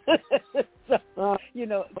more? So,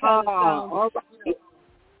 it kind of sounds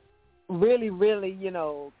really, really,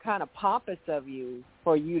 kind of pompous of you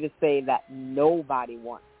for you to say that nobody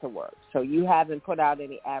wants to work. So you haven't put out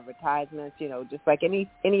any advertisements, just like any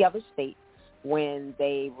other state. When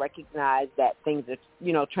they recognize that things are,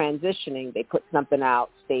 transitioning, they put something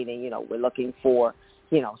out stating, we're looking for,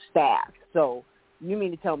 staff. So you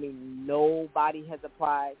mean to tell me nobody has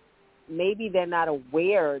applied? Maybe they're not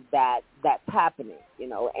aware that that's happening,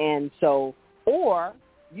 and so, or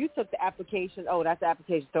you took the application, that's the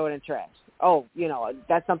application, throw it in the trash. Oh,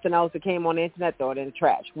 that's something else that came on the internet, throw it in the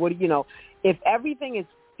trash. What do you know? If everything is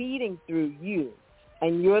feeding through you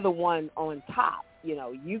and you're the one on top,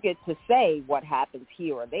 you get to say what happens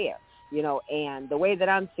here or there, and the way that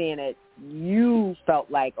I'm seeing it, you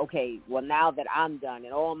felt like, okay, well, now that I'm done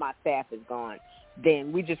and all my staff is gone,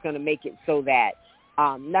 then we're just going to make it so that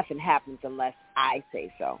nothing happens unless I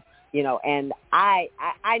say so, and I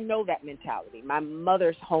know that mentality. My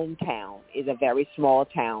mother's hometown is a very small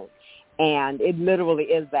town, and it literally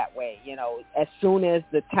is that way. As soon as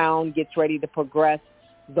the town gets ready to progress,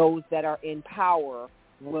 those that are in power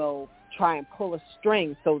will try and pull a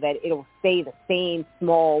string so that it'll stay the same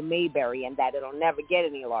small Mayberry and that it'll never get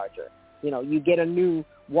any larger. You get a new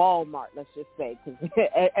Walmart, let's just say, because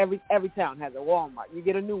every town has a Walmart. You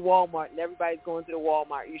get a new Walmart and everybody's going to the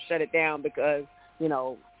Walmart. You shut it down because,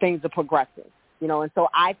 things are progressing. And so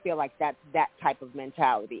I feel like that's that type of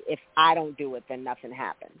mentality. If I don't do it, then nothing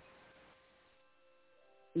happens.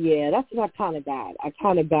 Yeah, that's what I kind of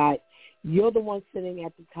got. You're the one sitting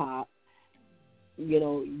at the top.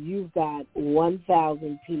 You've got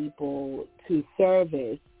 1,000 people to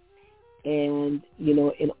service, and,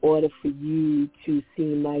 in order for you to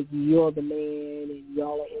seem like you're the man and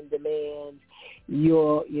y'all are in demand,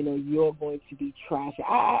 you're going to be trash.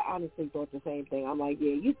 I honestly thought the same thing. I'm like,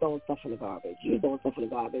 yeah, you throwing stuff in the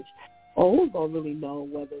garbage. Or who's going to really know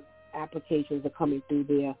whether applications are coming through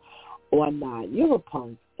there or not? You're a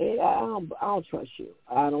punk. I don't trust you.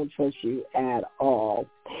 I don't trust you at all.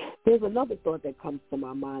 There's another thought that comes to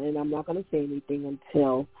my mind, and I'm not going to say anything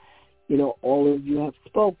until, all of you have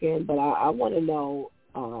spoken, but I want to know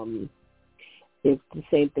if the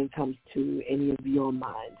same thing comes to any of your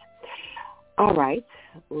minds. All right,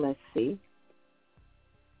 let's see.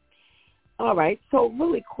 All right, so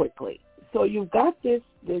really quickly. So you've got this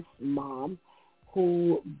mom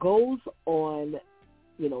who goes on,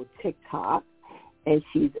 TikTok, and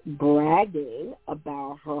she's bragging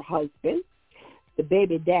about her husband, the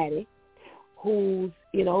baby daddy, who's,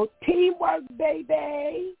 teamwork,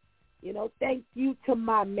 baby. Thank you to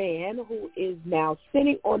my man who is now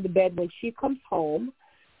sitting on the bed when she comes home,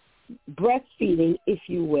 breastfeeding, if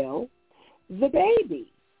you will, the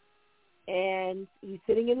baby. And he's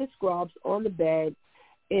sitting in the scrubs on the bed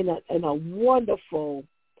in a wonderful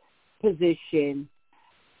position,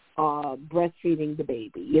 breastfeeding the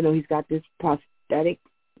baby. He's got this prosthetic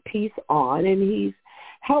piece on, and he's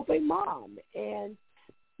helping mom. And,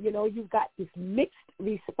 you've got this mixed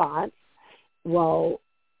response. Well,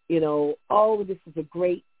 this is a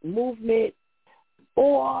great movement.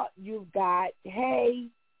 Or you've got, hey,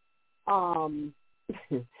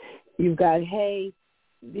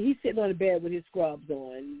 he's sitting on the bed with his scrubs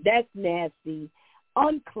on. That's nasty,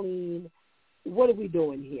 unclean. What are we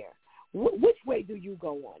doing here? Which way do you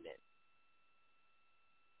go on it?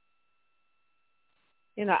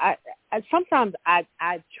 I sometimes I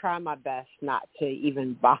try my best not to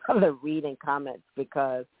even bother reading comments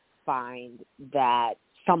because I find that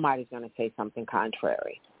somebody's going to say something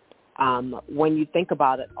contrary. When you think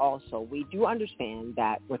about it also, we do understand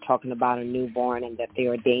that we're talking about a newborn and that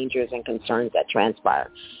there are dangers and concerns that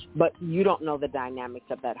transpire. But you don't know the dynamics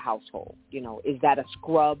of that household. Is that a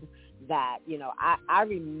scrub that, I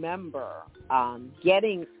remember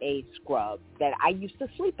getting a scrub that I used to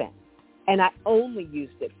sleep in. And I only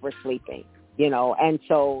used it for sleeping, and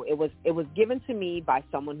so it was given to me by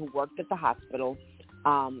someone who worked at the hospital.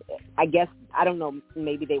 I guess, I don't know,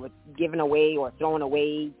 maybe they were giving away or throwing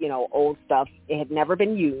away, old stuff. It had never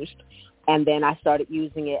been used. And then I started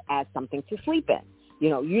using it as something to sleep in.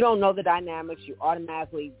 You don't know the dynamics. You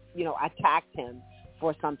automatically, attacked him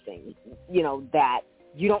for something, that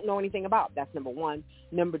you don't know anything about. That's number one.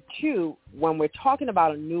 Number two, when we're talking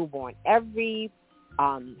about a newborn, every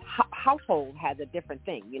household has a different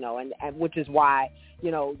thing, and which is why,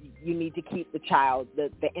 you need to keep the child, the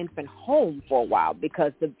infant home for a while,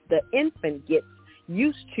 because the infant gets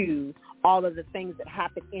used to all of the things that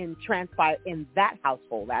happen transpire in that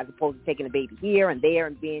household, as opposed to taking a baby here and there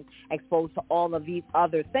and being exposed to all of these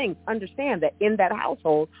other things. Understand that in that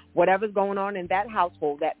household, whatever's going on in that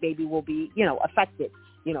household, that baby will be, affected,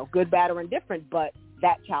 good, bad, or indifferent, but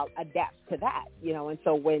that child adapts to that, and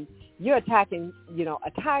so when you're attacking,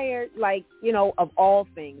 a tired, of all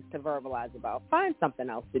things to verbalize about, find something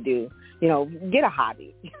else to do, get a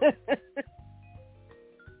hobby.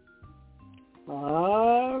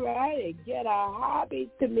 All right, get a hobby,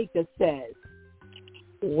 Tamika says.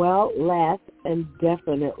 Well, last and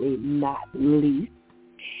definitely not least,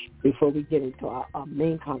 before we get into our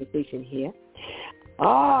main conversation here.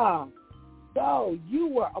 So you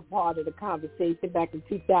were a part of the conversation back in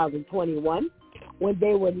 2021 when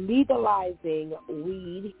they were legalizing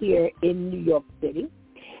weed here in New York City,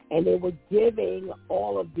 and they were giving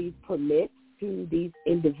all of these permits to these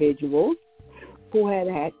individuals who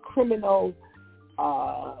had criminal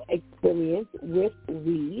experience with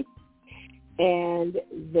weed, and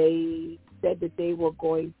they said that they were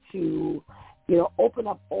going to, open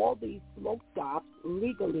up all these smoke shops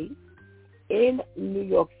legally in New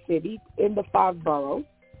York City, in the 5 boroughs.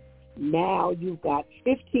 Now you've got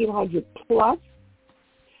 1,500 plus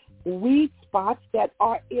weed spots that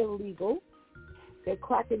are illegal. They're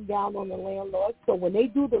cracking down on the landlords. So when they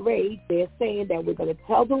do the raid, they're saying that we're going to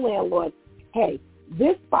tell the landlord, hey,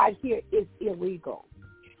 this spot here is illegal,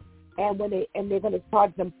 and they're going to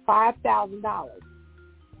charge them $5,000.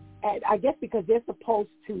 And I guess because they're supposed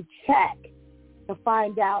to check to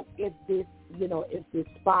find out if this, if this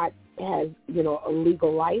spot has, a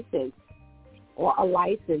legal license or a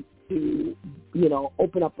license to,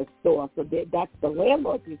 open up a store. So that's the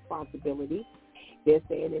landlord's responsibility. They're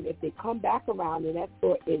saying, and if they come back around and that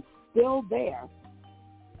store is still there,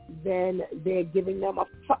 then they're giving them a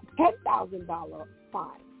 $10,000 fine.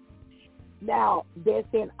 Now, they're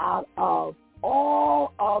saying out of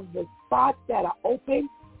all of the spots that are open,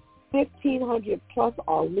 1,500 plus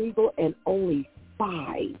are legal and only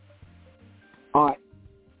 5 are,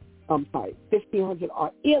 1,500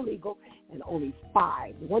 are illegal and only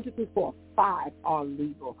 5. 1, 2, 3, 4, 5 are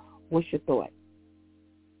legal. What's your thought?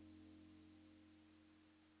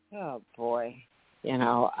 Oh, boy.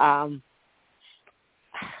 I'm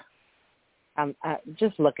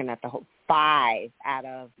just looking at the whole 5 out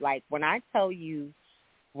of, when I tell you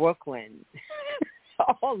Brooklyn,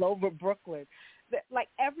 all over Brooklyn,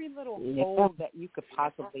 every little hole that you could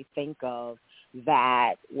possibly think of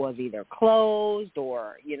that was either closed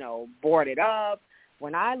or, boarded up.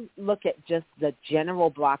 When I look at just the general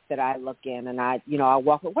block that I look in and I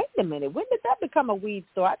walk, wait a minute, when did that become a weed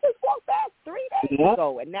store? I just walked past 3 days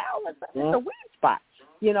ago, and now it's a weed spot,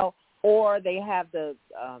 Or they have the,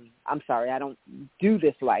 I'm sorry, I don't do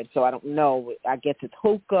this life, so I don't know. I guess it's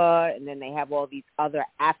hookah, and then they have all these other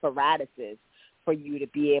apparatuses for you to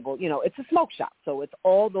be able, it's a smoke shop. So it's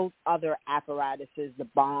all those other apparatuses, the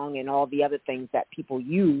bong and all the other things that people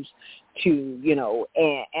use to,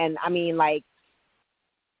 and I mean,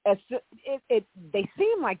 they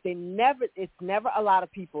seem like it's never a lot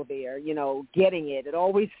of people there, getting it. It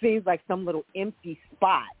always seems like some little empty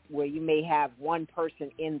spot where you may have one person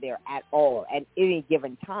in there at all at any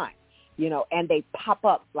given time, and they pop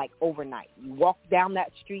up overnight. You walk down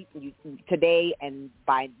that street today, and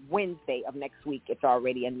by Wednesday of next week, it's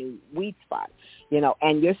already a new weed spot,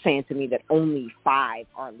 and you're saying to me that only 5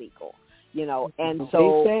 are legal, and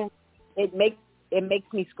so it makes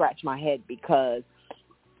me scratch my head, because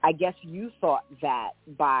I guess you thought that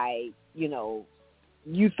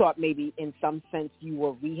you thought maybe in some sense you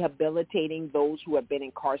were rehabilitating those who have been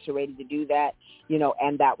incarcerated to do that,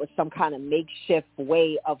 and that was some kind of makeshift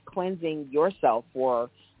way of cleansing yourself or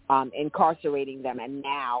incarcerating them. And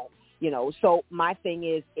now, so my thing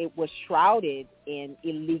is, it was shrouded in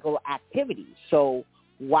illegal activity. So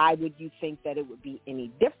why would you think that it would be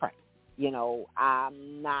any different?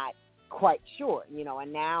 I'm not quite sure,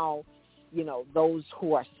 and now, those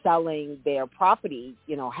who are selling their property,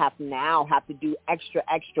 have to do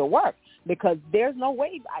extra work, because there's no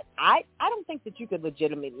way. I don't think that you could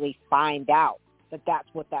legitimately find out that that's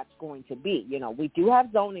what that's going to be. We do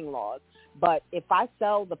have zoning laws, but if I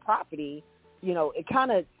sell the property, it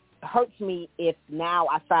kind of hurts me if now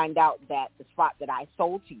I find out that the spot that I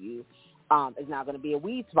sold to you is now going to be a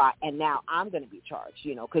weed spot, and now I'm going to be charged,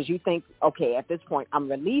 because you think, okay, at this point I'm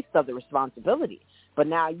released of the responsibility. But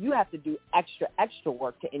now you have to do extra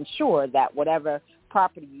work to ensure that whatever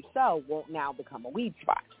property you sell won't now become a weed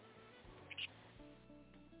spot.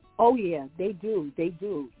 Oh, yeah, they do.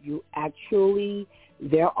 You actually,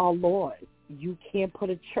 there are laws. You can't put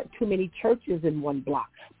too many churches in one block.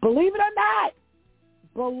 Believe it or not.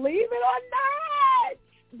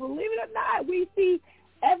 believe it or not, we see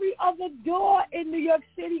every other door in New York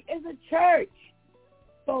City is a church.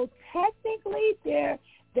 So technically, they're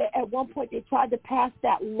at one point they tried to pass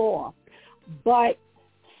that law, but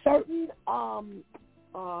certain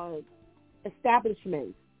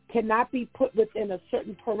establishments cannot be put within a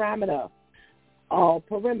certain perimeter of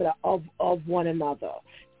one another.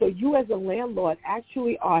 So you as a landlord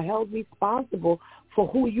actually are held responsible for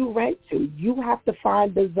who you rent to. You have to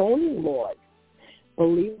find the zoning laws,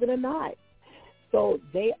 believe it or not. So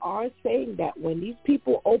they are saying that when these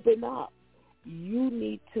people open up, you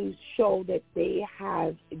need to show that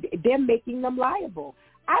they're making them liable.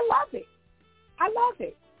 I love it.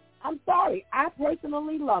 I'm sorry. I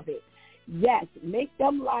personally love it. Yes, make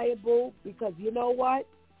them liable, because you know what?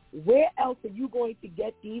 Where else are you going to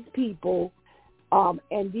get these people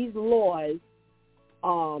and these laws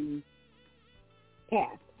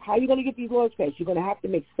passed? How are you going to get these laws passed? You're going to have to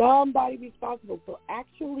make somebody responsible. So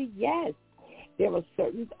actually, yes, there are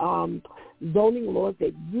certain zoning laws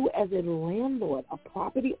that you as a landlord, a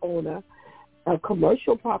property owner, a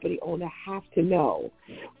commercial property owner have to know,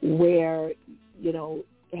 where, you know,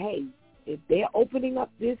 hey, if they're opening up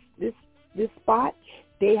this spot,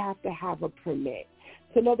 they have to have a permit.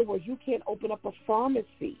 So in other words, you can't open up a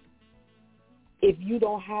pharmacy if you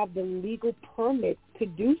don't have the legal permit to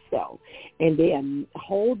do so. And they are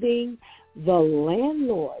holding the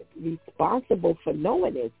landlord responsible for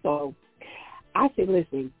knowing it. So I say,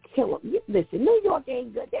 listen, kill them. Listen, New York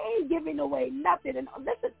ain't good. They ain't giving away nothing. And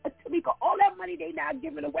listen, Tamika, all that money they not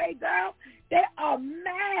giving away, girl, they are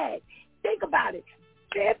mad. Think about it.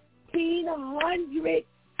 1,500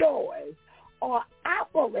 stores are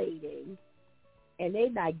operating, and they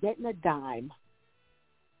not getting a dime.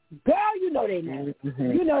 Girl, you know they mad.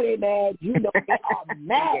 Mm-hmm. You know they mad. You know they are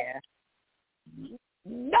mad. Yeah.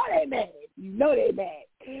 You know they mad.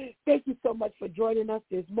 Thank you so much for joining us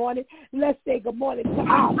this morning. Let's say good morning to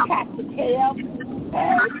our Pastor KL.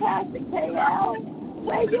 Hey, Pastor KL,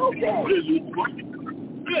 where you been?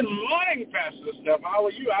 Good morning, Pastor Steph. How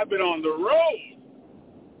are you? I've been on the road,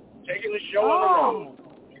 taking the show on the road.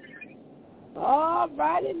 All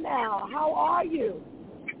righty now. How are you?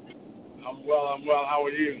 I'm well. How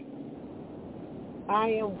are you? I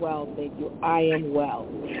am well, thank you. I am well.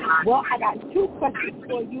 Well, I got two questions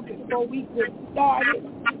for you before we get started.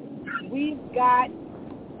 We've got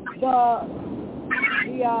the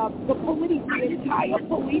police, the entire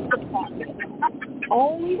police department.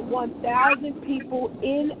 Only 1,000 people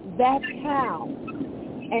in that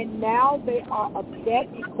town. And now they are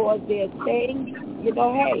upset because they're saying, you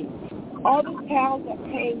know, hey, other towns are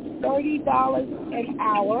paying $30 an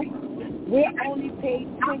hour. We're only paid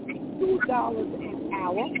 $22 an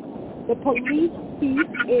hour. The police chief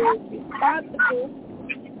is responsible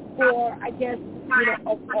for, I guess, you know,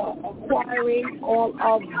 acquiring all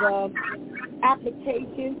of the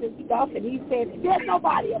applications and stuff. And he said, there's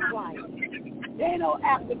nobody applying. There ain't no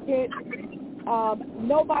applicants.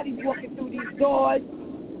 Nobody's walking through these doors.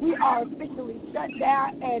 We are officially shut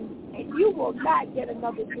down, and you will not get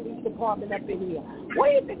another police department up in here. What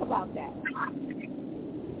do you think about that?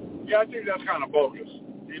 Yeah, I think that's kind of bogus.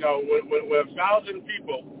 You know, with 1,000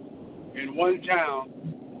 people in one town,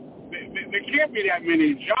 there can't be that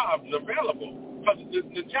many jobs available because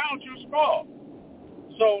the town's too small.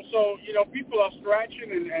 So you know, people are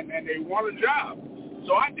scratching and they want a job.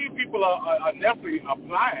 So I think people are definitely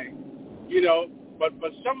applying. You know, but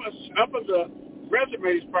some of the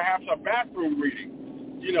resumes perhaps are bathroom reading.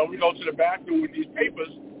 You know, we go to the bathroom with these papers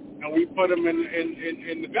and we put them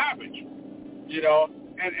in the garbage. You know.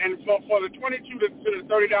 And for the $22 to the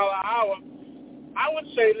 $30 an hour, I would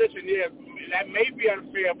say, listen, yeah, that may be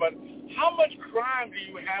unfair, but how much crime do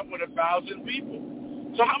you have with 1,000 people?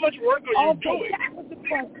 So how much work are you doing? That was the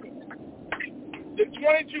question. The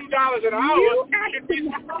 $22 an hour should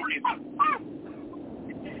be...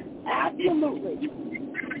 Absolutely.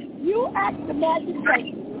 You asked the magic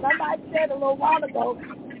question. Remember I said a little while ago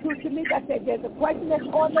to me, I said, there's a question that's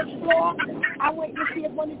on the floor. I wait to see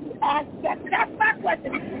if one of you asked that. That's my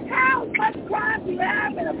question. How much crime do you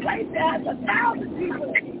have in a place that has 1,000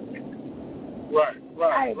 people? Right.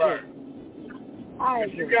 I agree.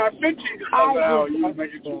 If you got $15 an hour, you would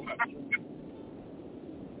make it too much.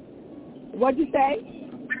 What'd you say?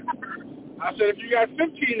 I said, if you got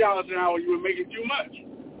 $15 an hour, you would make it too much.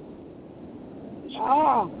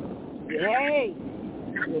 Oh, hey.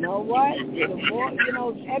 You know what? The more, you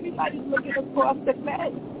know, everybody's looking across the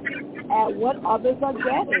fence at what others are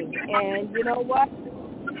getting. And you know what?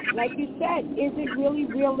 Like you said, is it really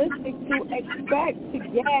realistic to expect to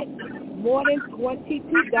get more than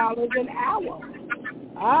 $22 an hour?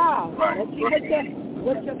 Let's see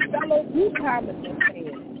what your fellow blue-timers are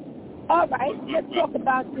saying. All right, let's talk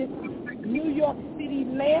about this New York City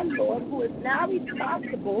landlord who is now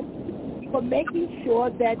responsible for making sure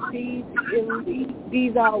that these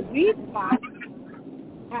weed spots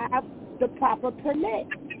have the proper permit,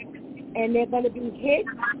 and they're going to be hit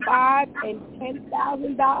 $5,000 and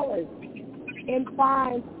 $10,000 in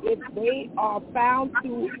fines if they are found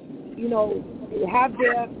to, have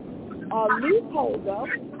their leasehold up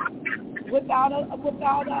without a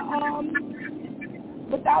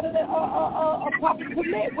proper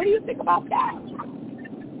permit. What do you think about that?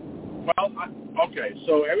 Well, okay,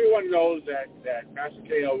 so everyone knows that Pastor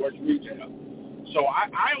K.O. works retail. So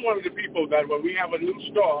I'm one of the people that when we have a new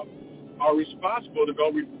store, are responsible to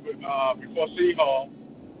go before City Hall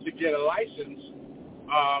to get a license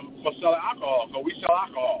for selling alcohol. So we sell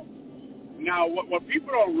alcohol. Now, what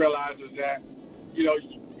people don't realize is that,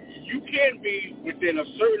 you can't be within a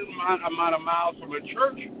certain amount of miles from a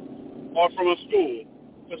church or from a school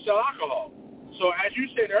to sell alcohol. So as you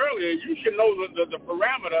said earlier, you should know the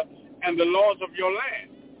parameter and the laws of your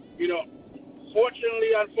land.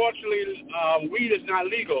 Unfortunately, weed is not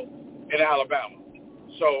legal in Alabama.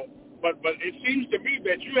 So, but it seems to me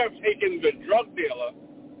that you have taken the drug dealer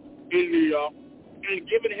in New York and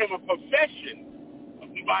given him a profession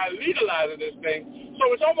by legalizing this thing.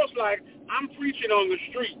 So it's almost like I'm preaching on the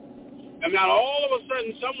street, and now all of a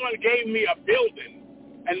sudden someone gave me a building,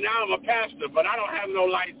 and now I'm a pastor, but I don't have no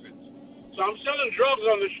license. So I'm selling drugs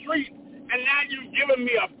on the street, and now you've given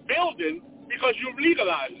me a building because you've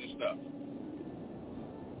legalized this stuff.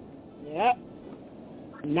 Yep.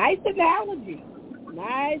 Nice analogy.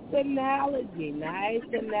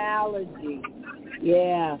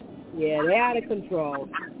 Yeah, they're out of control.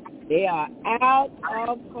 They are out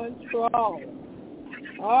of control.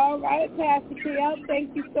 All right, Pastor K.O.,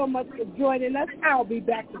 thank you so much for joining us. I'll be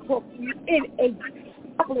back to talk to you in a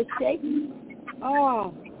couple of shakes.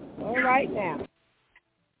 Oh, all right now.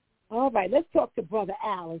 All right, let's talk to Brother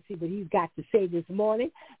Al and see what he's got to say this morning.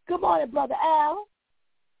 Good morning, Brother Al.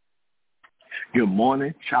 Good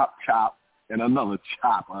morning, chop, chop, and another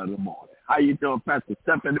chop of the morning. How you doing, Pastor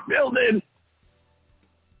Steph in the building?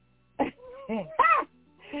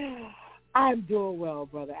 I'm doing well,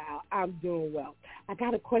 Brother Al. I'm doing well. I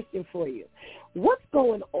got a question for you. What's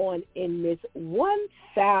going on in this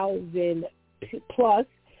 1,000-plus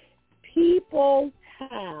people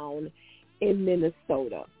town in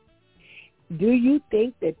Minnesota? Do you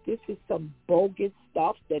think that this is some bogus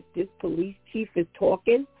stuff that this police chief is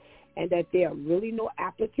talking and that there are really no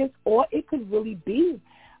applicants, or it could really be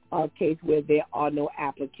a case where there are no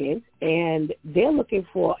applicants and they're looking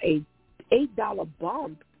for a $8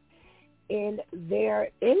 bump in their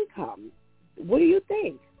income? What do you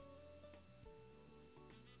think?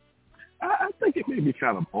 I think it may be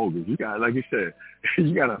kind of bogus. You got, like you said,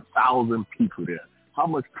 you got 1,000 people there. How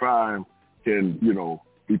much crime can,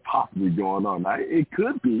 be possibly going on? Now, it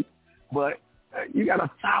could be, but you got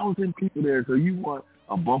 1,000 people there, so you want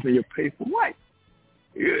a bump in your pay for what?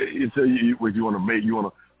 So what you want to make? You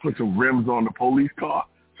want to put some rims on the police car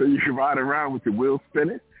so you can ride around with your wheels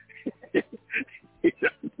spinning?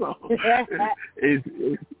 So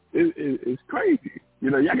it's crazy.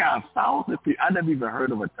 Y'all got 1,000 people. I never even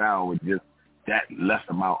heard of a town with just that less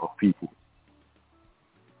amount of people.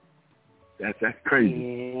 That's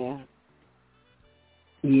crazy.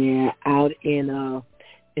 Yeah. Out in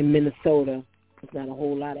Minnesota, there's not a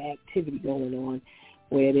whole lot of activity going on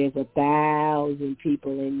where there's 1,000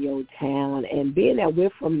 people in your town. And being that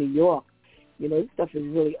we're from New York, this stuff is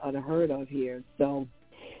really unheard of here. So,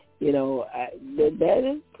 that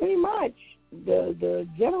is pretty much the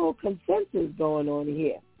general consensus going on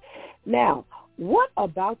here. Now, what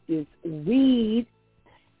about this weed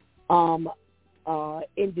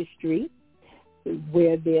industry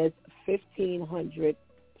where there's 1,500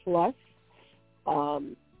 plus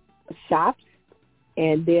shops,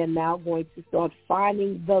 and they're now going to start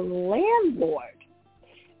fining the landlord?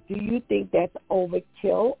 Do you think that's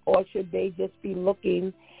overkill, or should they just be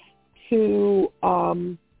looking to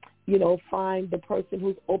find the person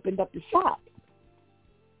who's opened up the shop?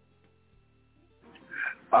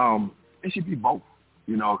 It should be both,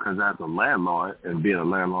 because as a landlord, and being a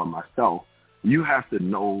landlord myself, you have to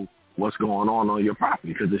know what's going on your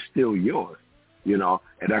property because it's still yours, and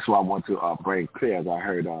that's why I want to bring clear, as I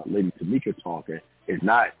heard Lady Tamika talking, it's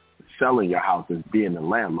not selling your house, it's being the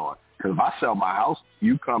landlord. Because if I sell my house,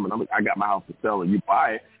 you come and I got my house to sell and you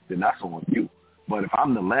buy it, then that's on you. But if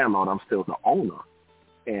I'm the landlord, I'm still the owner,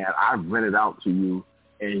 and I rent it out to you,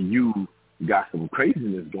 and you got some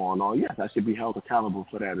craziness going on, yes, I should be held accountable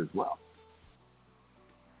for that as well.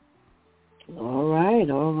 All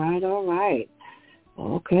right.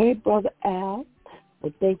 Okay, Brother Al.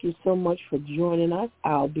 Well, thank you so much for joining us.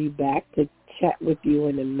 I'll be back to chat with you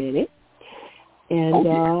in a minute.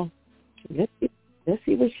 And let's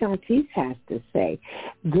see what Shantice has to say.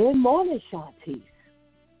 Good morning, Shantice.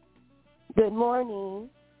 Good morning.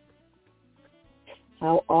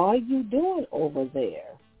 How are you doing over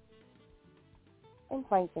there? I'm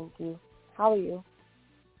fine, thank you. How are you?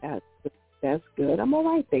 That's good. I'm all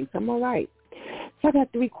right, thanks. I'm all right. So I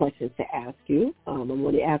got 3 questions to ask you. I'm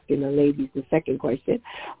only asking the ladies the second question.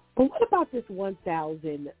 But what about this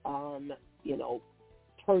 1,000,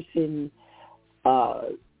 person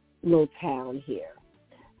little town here?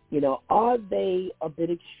 Are they a bit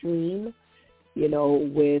extreme,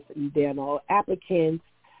 with there are no applicants?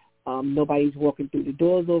 Nobody's walking through the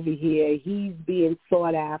doors over here. He's being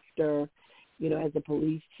sought after, as a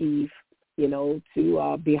police chief,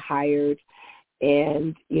 to be hired.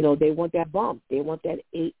 And, they want that bump. They want that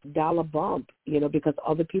 $8 bump, because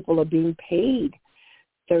other people are being paid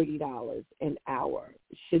 $30 an hour.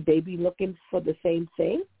 Should they be looking for the same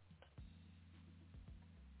thing?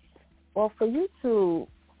 Well, for you to,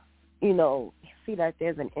 see that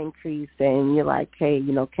there's an increase and you're like, hey,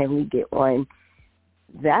 can we get one?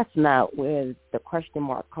 That's not where the question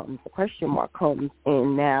mark comes. The question mark comes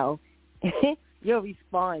in now your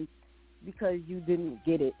response because you didn't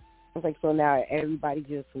get it. It's like, so now everybody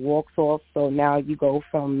just walks off. So now you go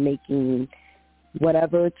from making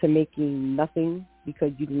whatever to making nothing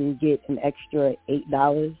because you didn't get an extra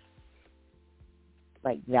 $8.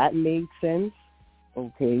 Like, that made sense.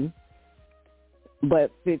 Okay.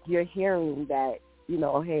 But if you're hearing that,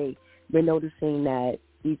 hey, we're noticing that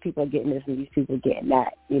these people are getting this and these people are getting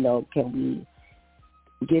that, can we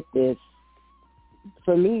get this?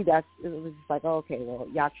 For me, it was just like, okay, well,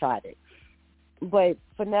 y'all tried it. But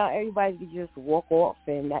for now, everybody can just walk off,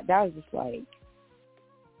 and that was just like,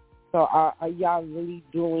 so are y'all really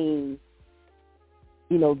doing,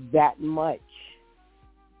 that much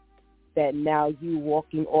that now you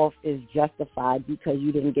walking off is justified because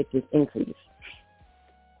you didn't get this increase?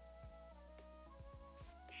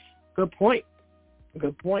 Good point.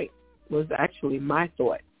 Was actually my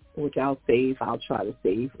thought, which I'll try to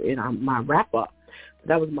save in my wrap-up.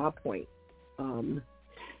 That was my point.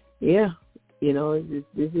 These are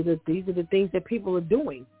the things that people are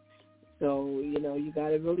doing. So, you got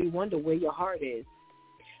to really wonder where your heart is.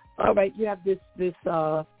 All right, you have this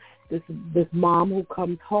mom who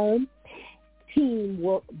comes home,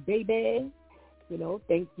 teamwork, baby.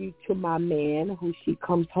 Thank you to my man who she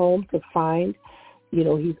comes home to find.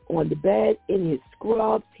 He's on the bed in his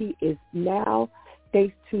scrubs. He is now,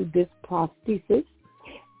 thanks to this prosthesis,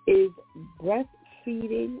 is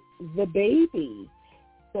breastfeeding the baby.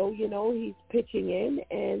 So, he's pitching in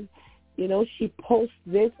and, she posts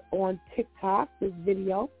this on TikTok, this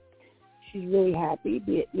video. She's really happy,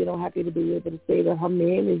 happy to be able to say that her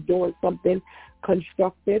man is doing something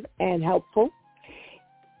constructive and helpful.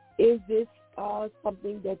 Is this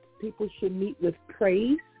something that people should meet with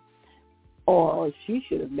praise? Or she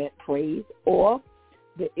should have meant praise, or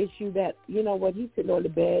the issue that, he's sitting on the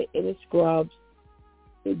bed in his scrubs.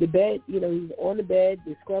 The bed, he's on the bed,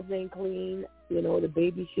 the scrubs ain't clean, the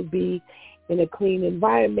baby should be in a clean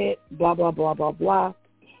environment, blah, blah, blah, blah, blah.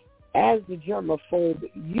 As the germaphobe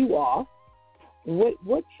you are,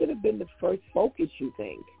 what should have been the first focus, you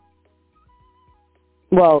think?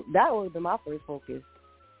 Well, that would have been my first focus.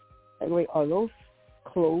 Like, wait, are those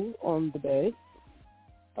clothes on the bed?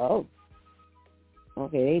 Oh.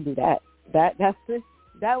 Okay, they do that.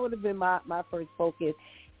 That would have been my first focus.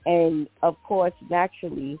 And, of course,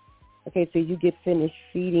 naturally, okay, so you get finished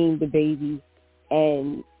feeding the baby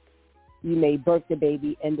and you may birth the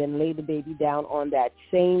baby and then lay the baby down on that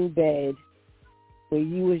same bed where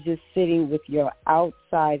you was just sitting with your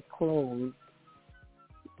outside clothes.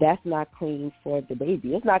 That's not clean for the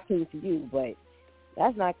baby. It's not clean for you, but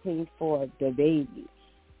that's not clean for the baby.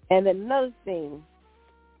 And another thing,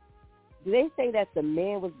 do they say that the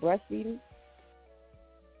man was breastfeeding?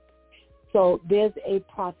 So there's a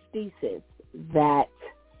prosthesis that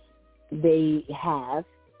they have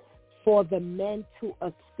for the men to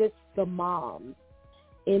assist the moms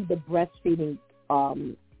in the breastfeeding,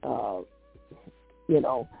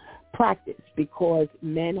 practice, because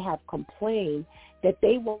men have complained that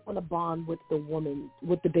they want to bond with the woman,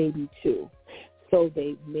 with the baby too. So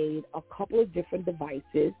they've made a couple of different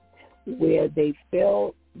devices where they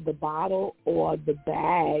fill the bottle or the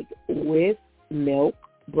bag with milk,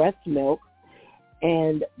 breast milk,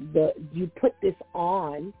 and you put this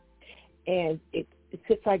on, and it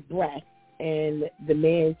sits like breast, and the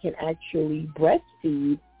man can actually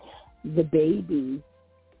breastfeed the baby,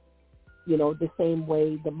 the same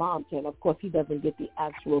way the mom can. Of course, he doesn't get the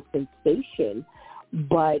actual sensation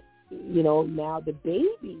But, now the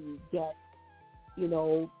baby gets,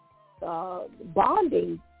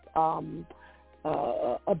 bonding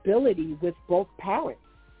ability with both parents.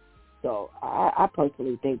 So I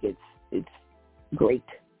personally think it's great.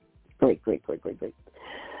 Great.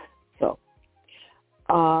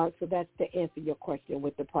 So that's to answer your question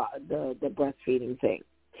with the breastfeeding thing.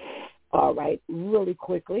 All right, really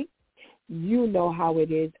quickly, you know how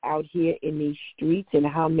it is out here in these streets and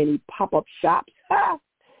how many pop-up shops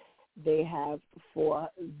they have for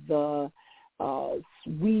the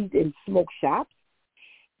weed and smoke shops.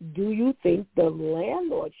 Do you think the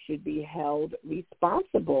landlord should be held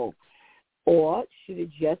responsible, or should it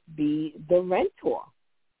just be the rentor?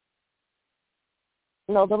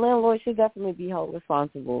 No, the landlord should definitely be held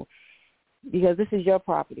responsible because this is your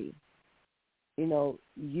property.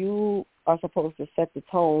 You are supposed to set the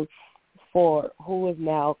tone for who is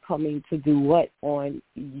now coming to do what on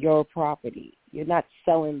your property. You're not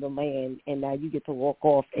selling the land and now you get to walk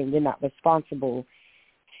off and you're not responsible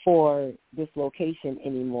for this location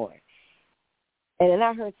anymore. And then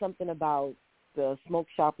I heard something about the smoke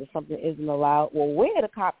shop or something isn't allowed. Well, where are the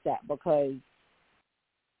cops at? Because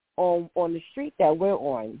on the street that we're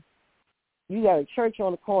on, you got a church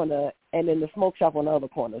on the corner and then the smoke shop on the other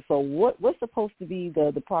corner. So what's supposed to be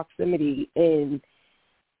the proximity in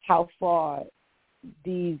how far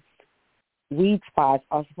these weed spots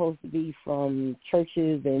are supposed to be from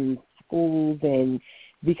churches and schools? And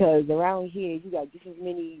because around here you got just as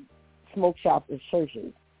many smoke shops as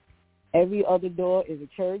churches. Every other door is a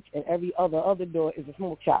church and every other door is a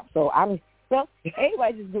smoke shop. So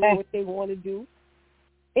everybody just doing what they want to do.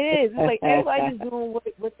 It is. It's like everybody's doing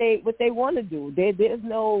what they want to do. There's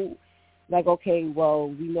no, like, okay, well,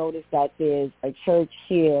 we noticed that there's a church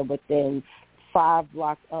here, but then 5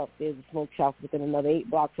 blocks up there's a smoke shop, but then another 8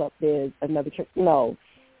 blocks up there's another church. No,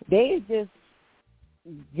 they're just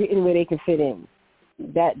getting where they can fit in.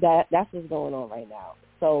 That's what's going on right now.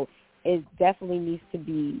 So it definitely needs to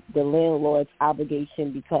be the landlord's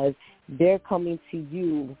obligation because they're coming to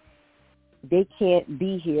you. They can't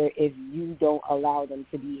be here if you don't allow them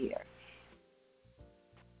to be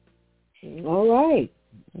here. All right.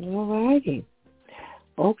 All righty.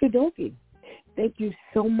 Okie dokie. Thank you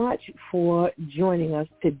so much for joining us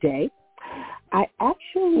today. I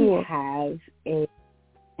actually have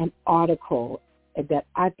an article that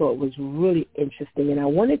I thought was really interesting, and I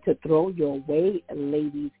wanted to throw your way,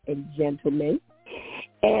 ladies and gentlemen.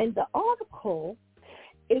 And the article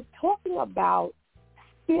is talking about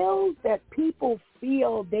skills that people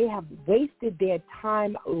feel they have wasted their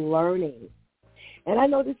time learning. And I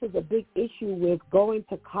know this is a big issue with going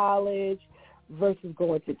to college versus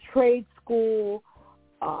going to trade school,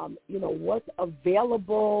 what's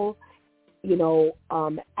available,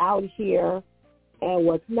 out here and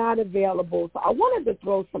what's not available. So I wanted to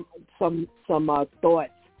throw some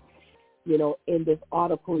thoughts, in this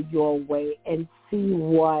article your way and see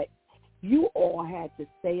what you all had to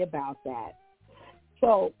say about that.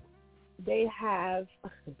 So they have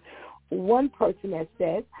one person that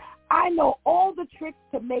says, I know all the tricks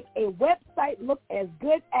to make a website look as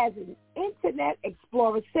good as an Internet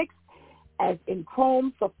Explorer 6 as in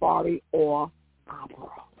Chrome, Safari, or Opera.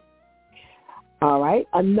 All right.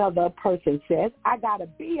 Another person says, I got a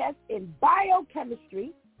BS in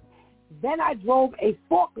biochemistry. Then I drove a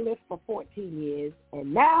forklift for 14 years,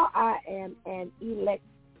 and now I am an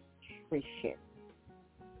electrician.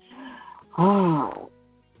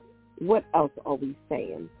 What else are we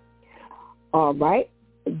saying? All right.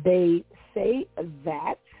 They say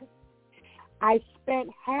that I spent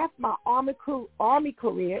half my Army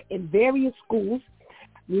career in various schools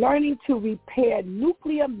learning to repair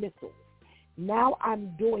nuclear missiles. Now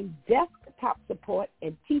I'm doing desktop support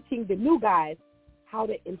and teaching the new guys how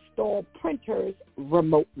to install printers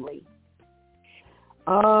remotely.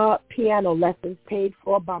 Piano lessons paid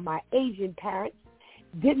for by my Asian parents.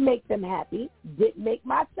 Didn't make them happy, didn't make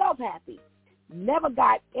myself happy. Never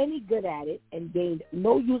got any good at it and gained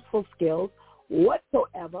no useful skills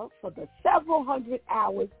whatsoever for the several hundred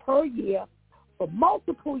hours per year for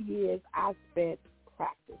multiple years I spent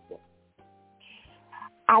practicing.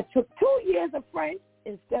 I took 2 years of French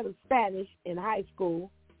instead of Spanish in high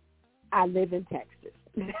school. I live in Texas.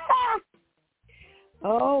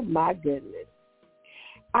 Oh, my goodness.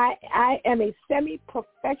 I am a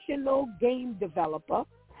semi-professional game developer.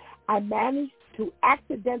 I managed to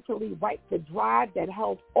accidentally wipe the drive that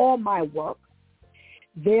held all my work.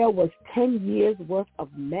 There was 10 years worth of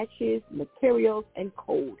meshes, materials, and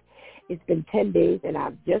code. It's been 10 days, and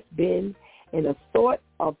I've just been in a sort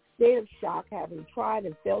of state of shock, having tried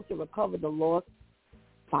and failed to recover the lost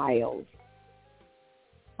files.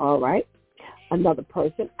 All right. another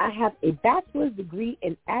person. I have a bachelor's degree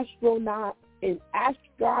in astronomy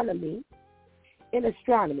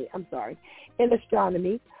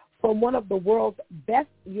from one of the world's best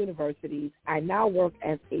universities. I now work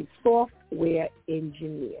as a software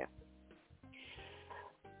engineer.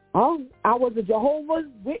 I was a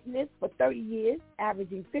Jehovah's Witness for 30 years,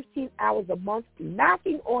 averaging 15 hours a month,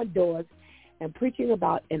 knocking on doors and preaching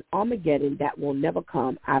about an Armageddon that will never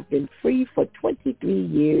come. I've been free for 23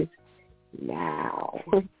 years now.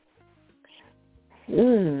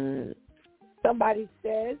 Somebody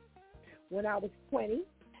says, when I was 20,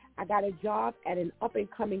 I got a job at an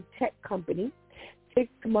up-and-coming tech company.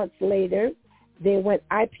 6 months later, they went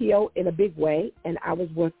IPO in a big way, and I was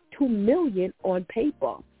worth $2 million on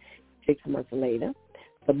paper. 6 months later,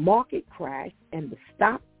 the market crashed and the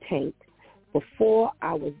stock tanked before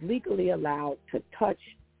I was legally allowed to touch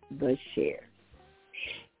the shares.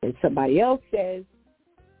 And somebody else says,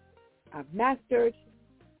 I've mastered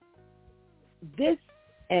this,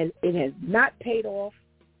 and it has not paid off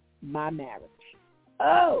my marriage.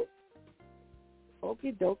 Oh,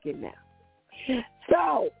 okie dokie now.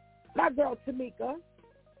 So, my girl Tamika,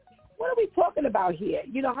 what are we talking about here?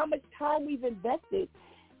 You know, how much time we've invested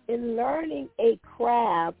in learning a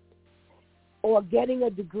craft or getting a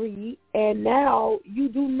degree, and now you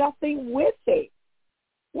do nothing with it.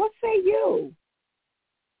 What say you?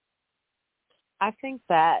 I think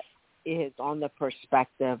that is on the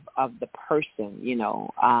perspective of the person, you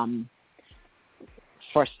know.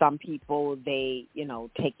 For some people, they, you know,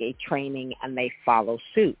 take a training and they follow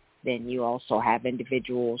suit. Then you also have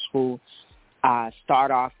individuals who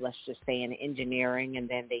start off, let's just say, in engineering, and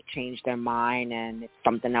then they change their mind and it's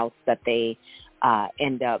something else that they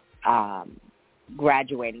end up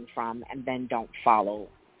graduating from and then don't follow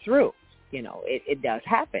through. You know, it does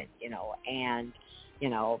happen, you know, and, you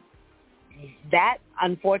know, that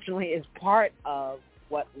unfortunately is part of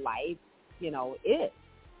what life, you know, is.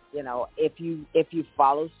 You know, if you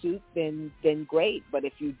follow suit, then great. But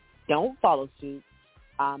if you don't follow suit,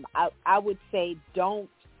 I would say don't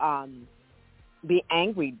be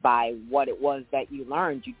angry by what it was that you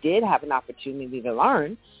learned. You did have an opportunity to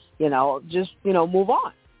learn. You know, just, you know, move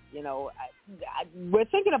on. You know, we're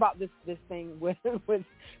thinking about this thing with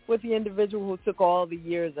the individual who took all the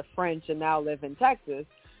years of French and now live in Texas.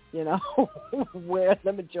 You know, where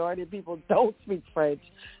the majority of people don't speak French.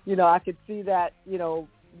 You know, I could see that, you know,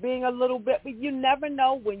 being a little bit, but you never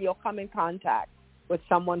know when you'll come in contact with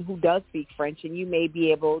someone who does speak French, and you may be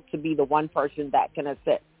able to be the one person that can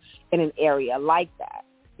assist in an area like that.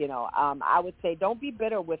 You know, I would say don't be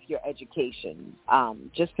bitter with your education.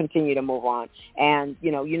 Just continue to move on. And,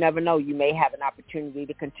 you know, you never know. You may have an opportunity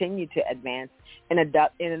to continue to advance in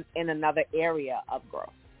another area of growth.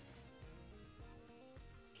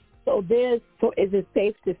 So is it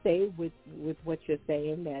safe to say with what you're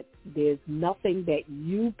saying that there's nothing that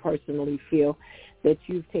you personally feel that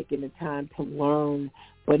you've taken the time to learn,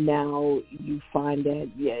 but now you find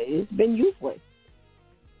that, yeah, it's been useless?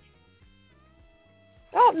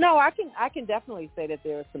 Oh, no, I can definitely say that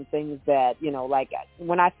there are some things that, you know, like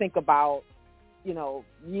when I think about, you know,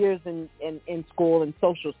 years in school and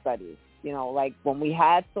social studies, you know, like when we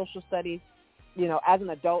had social studies, you know, as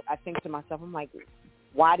an adult, I think to myself, I'm like,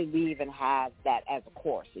 why did we even have that as a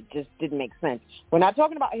course? It just didn't make sense. We're not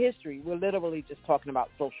talking about history. We're literally just talking about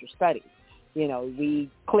social studies. You know,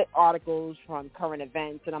 we clip articles from current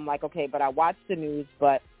events, and I'm like, okay, but I watch the news,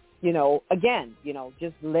 but, you know, again, you know,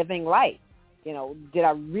 just living life. You know, did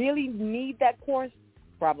I really need that course?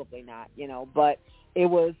 Probably not, you know, but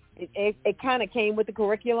it kind of came with the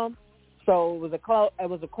curriculum. So it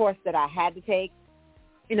was a course that I had to take.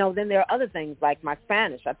 You know, then there are other things like my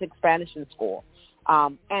Spanish. I took Spanish in school.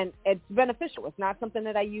 And it's beneficial. It's not something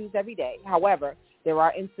that I use every day. However, there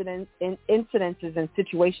are incidences and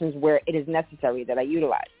situations where it is necessary that I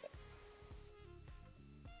utilize it.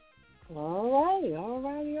 All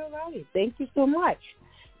righty. Thank you so much.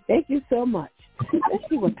 Let's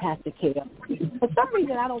see what Pastor Kale. For some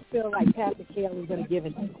reason, I don't feel like Pastor Kale is going to give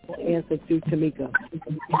an answer to Tamika.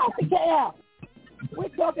 Pastor Kale, we're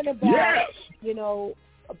talking about, you know,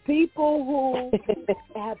 people who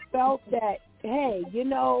have felt that, hey, you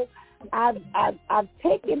know, I've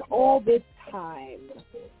taken all this time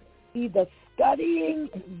either studying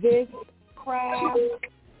this craft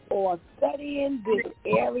or studying this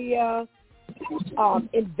area,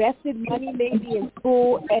 invested money maybe in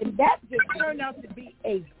school, and that just turned out to be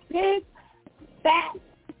a big, fat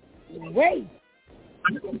waste.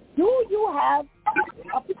 Do you have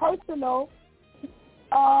a personal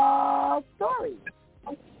story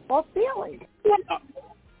or feeling?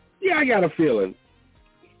 Yeah, I got a feeling.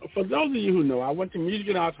 For those of you who know, I went to Music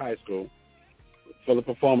and Arts High School, for the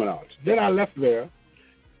performing arts. Then I left there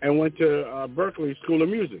and went to Berkeley School of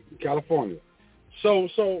Music in California. So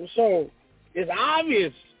it's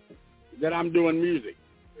obvious that I'm doing music.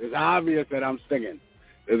 It's obvious that I'm singing.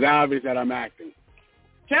 It's obvious that I'm acting.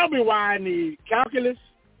 Tell me why I need calculus,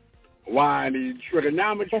 why I need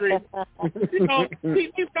trigonometry. You know,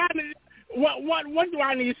 what do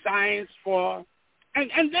I need science for?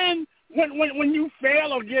 And then when you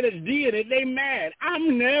fail or get a D in it, they mad.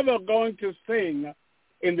 I'm never going to sing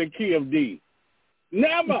in the key of D.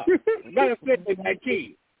 Never. I'm going to sing in that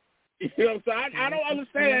key. You know, so I don't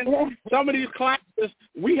understand some of these classes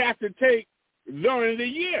we have to take during the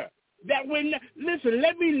year. That when listen,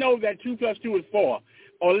 let me know that 2 + 2 is 4,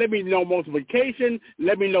 or let me know multiplication,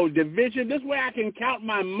 let me know division. This way I can count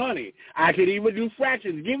my money. I can even do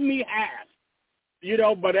fractions. Give me half. You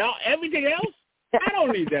know, but everything else, I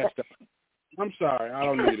don't need that stuff. I'm sorry, I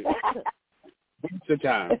don't need it. What's the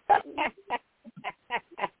time?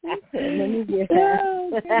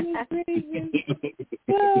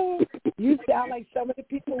 You sound like some of the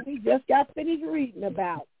people we just got finished reading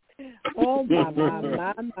about. Oh,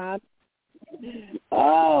 my.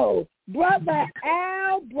 Oh, Brother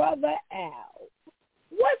Al.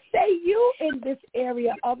 What say you in this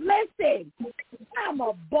area of, listen, I'm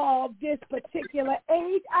above this particular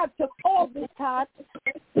age. I took all this time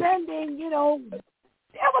spending, you know,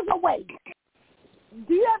 there was a way.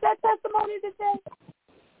 Do you have that testimony to say?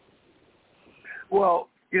 Well,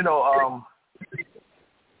 you know,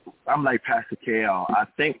 I'm like Pastor KL. I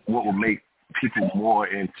think what will make people more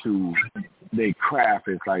into their craft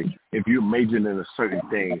is like if you're majoring in a certain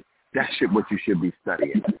thing, that's what you should be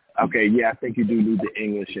studying. Okay, yeah, I think you do need the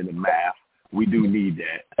English and the math. We do need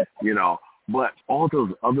that, you know. But all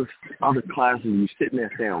those other classes, you're sitting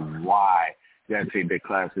there saying, why you got to take that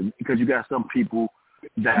class? Because you got some people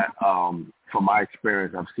that, from my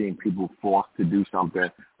experience, I've seen people forced to do something.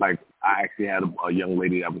 Like I actually had a young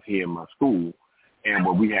lady that was here in my school, and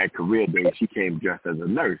when we had career day, she came dressed as a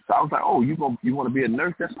nurse. So I was like, oh, you want to be a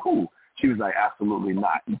nurse? That's cool. She was like, absolutely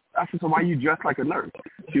not. I said, so why you dressed like a nurse?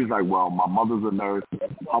 She was like, well, my mother's a nurse,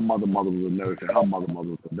 her mother was a nurse, and her mother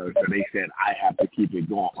was a nurse. And they said, I have to keep it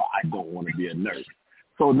going, or I don't want to be a nurse.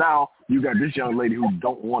 So now you got this young lady who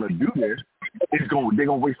don't want to do this. They're going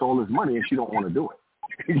to waste all this money, and she don't want to do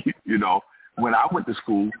it. You know, when I went to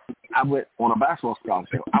school, I went on a basketball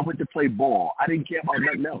scholarship. I went to play ball. I didn't care about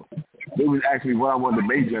nothing else. It was actually what I wanted to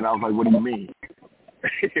major, and I was like, what do you mean?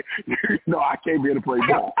 No, I came here to play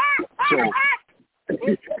ball. So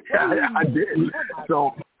I did.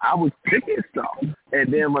 So I was picking stuff.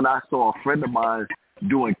 And then when I saw a friend of mine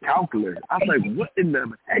doing calculus, I was like, what in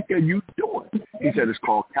the heck are you doing? He said, it's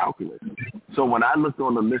called calculus. So when I looked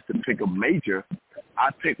on the list to pick a major, I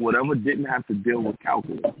picked whatever didn't have to deal with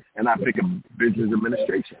calculus, and I picked a business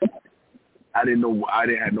administration. I didn't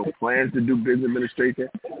have no plans to do business administration.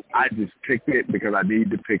 I just picked it because I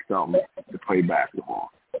needed to pick something to play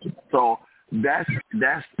basketball. So that's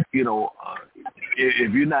you know,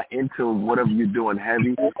 if you're not into whatever you're doing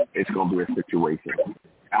heavy, it's going to be a situation.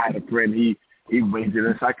 I had a friend, he majored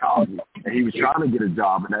in psychology, and he was trying to get a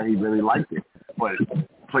job, and he really liked it. But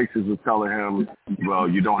places were telling him, well,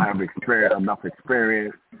 you don't have enough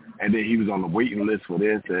experience. And then he was on the waiting list for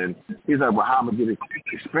this, and he's like, well, how am I going to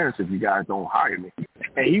get experience if you guys don't hire me?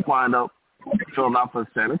 And he wound up filling out for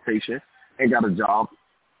sanitation and got a job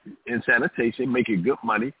in sanitation, making good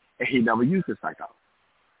money, and he never used his psychology.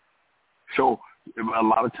 So a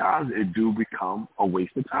lot of times it do become a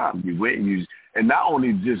waste of time. You wait and use, and not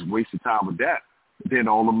only just waste of time with that, then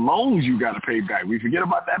all the loans you got to pay back. We forget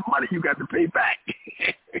about that money you got to pay back.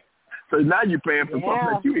 So now you're paying for something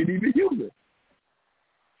that you ain't even using.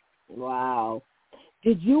 Wow.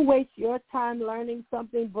 Did you waste your time learning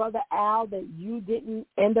something, Brother Al, that you didn't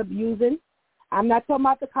end up using? I'm not talking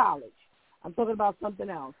about the college. I'm talking about something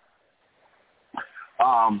else.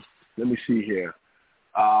 Let me see here.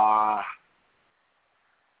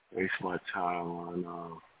 Waste my time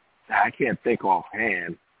on, I can't think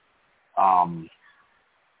offhand. I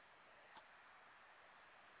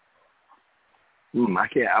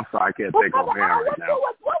can't think offhand right now.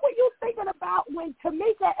 What were you thinking about when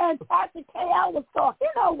Tamika and Pastor KL was talking?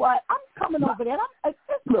 You know what? I'm coming over there. It's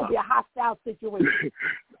going to be a hostile situation.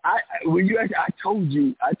 I told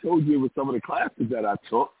you it was some of the classes that I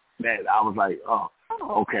took that I was like, oh,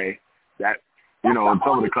 okay. That, you know,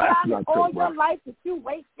 some of the classes I took. All your life that you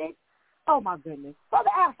wasted. Oh, my goodness. Brother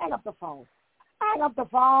Al, hang up the phone. Hang up the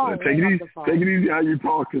phone. Take it easy how you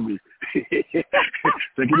talk to me. Take it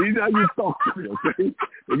easy how you talk to me, okay?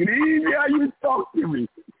 Take it easy how you talk to me.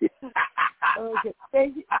 Okay.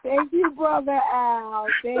 Thank you, Brother Al.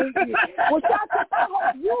 Thank you. Well, Shaka, I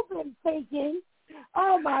hope you've been thinking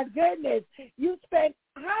Oh, my goodness. You spent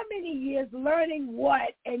how many years learning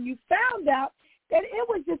what, and you found out that it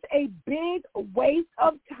was just a big waste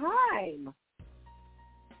of time.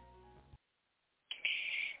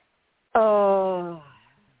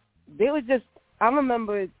 There was just, I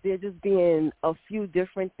remember there just being a few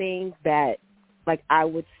different things that, like, I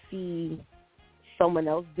would see someone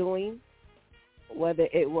else doing, whether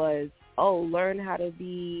it was, learn how to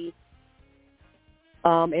be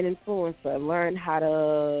an influencer, learn how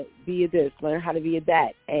to be a this, learn how to be a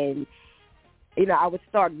that. And, I would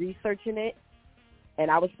start researching it, and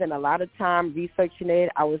I would spend a lot of time researching it.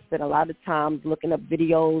 I would spend a lot of time looking up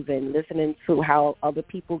videos and listening to how other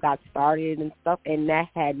people got started and stuff, and that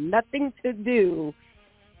had nothing to do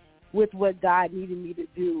with what God needed me to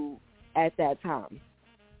do at that time.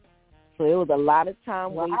 So it was a lot of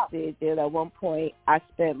time wasted. There at one point, I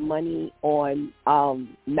spent money on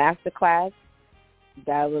Masterclass.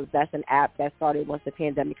 That's an app that started once the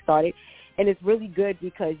pandemic started, and it's really good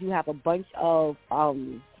because you have a bunch of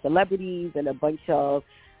celebrities and a bunch of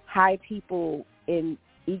high people in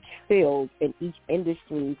each field, in each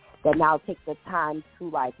industry, that now take the time to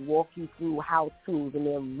like walk you through how-tos, and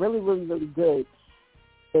they're really, really, really good.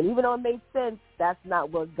 And even though it made sense, that's not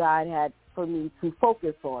what God had for me to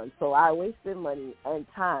focus on. So I wasted money and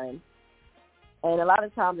time. And a lot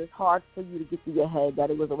of times it's hard for you to get through your head that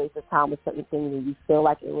it was a waste of time with certain things and you feel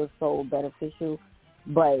like it was so beneficial.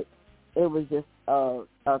 But it was just a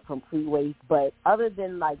complete waste. But other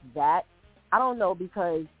than like that, I don't know,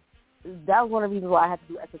 because that was one of the reasons why I had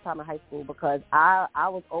to do extra time in high school, because I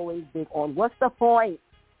was always big on what's the point?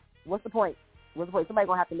 What's the point? What's the point? Somebody's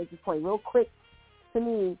going to have to make this point real quick to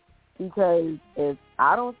me, because if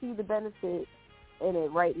I don't see the benefit in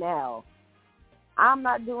it right now, I'm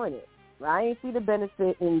not doing it. I ain't see the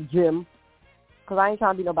benefit in gym, because I ain't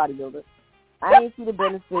trying to be no bodybuilder. I ain't see the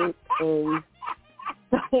benefit in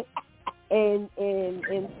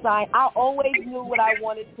science. I always knew what I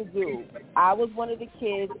wanted to do. I was one of the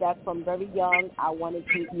kids that from very young, I wanted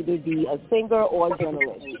to either be a singer or a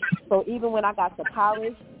journalist. So even when I got to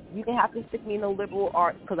college, you didn't have to stick me in no liberal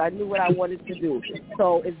arts because I knew what I wanted to do.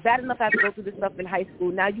 So it's bad enough I had to go through this stuff in high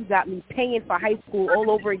school. Now you got me paying for high school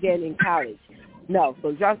all over again in college. No,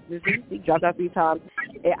 so dropped out 3 times.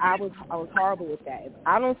 And I was horrible with that. If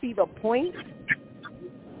I don't see the point,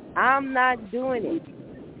 I'm not doing it.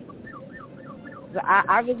 So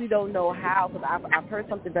I really don't know how, because I've heard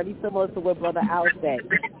something very similar to what Brother Al said.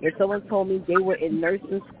 If someone told me they were in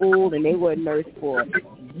nursing school and they were a nurse for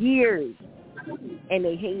years and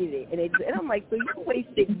they hated it, and I'm like, so you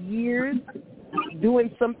wasted years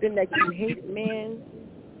doing something that you hate, man?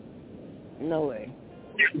 No way.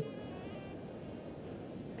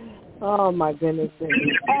 Oh, my goodness.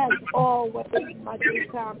 As always, my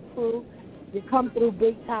big-time crew, you come through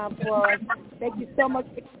big time for us. Thank you so much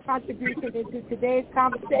for your contribution into today's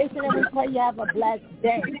conversation, and we pray you have a blessed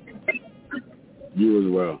day. You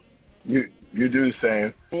as well. You do the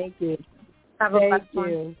same. Thank you. Have a blessed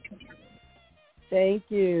one. Thank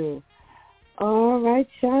you. All right,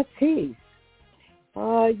 Shantice.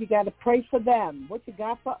 You got to pray for them. What you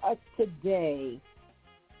got for us today?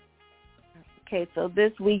 Okay, so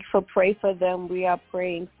this week for Pray for Them, we are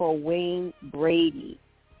praying for Wayne Brady.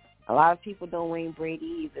 A lot of people know Wayne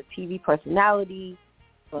Brady. He's a TV personality,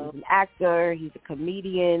 an actor. He's a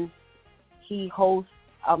comedian. He hosts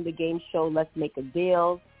the game show Let's Make a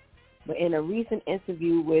Deal. But in a recent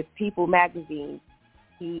interview with People magazine,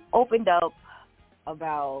 he opened up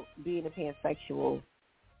about being a pansexual.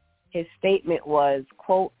 His statement was,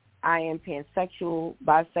 quote, "I am pansexual,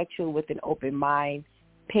 bisexual with an open mind.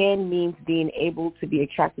 Pan means being able to be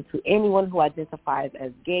attracted to anyone who identifies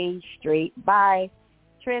as gay, straight, bi,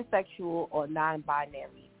 transsexual, or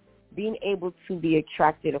non-binary. Being able to be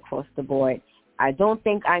attracted across the board. I don't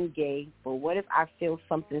think I'm gay, but what if I feel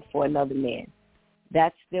something for another man?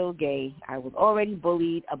 That's still gay. I was already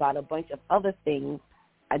bullied about a bunch of other things.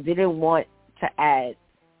 I didn't want to add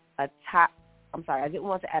a top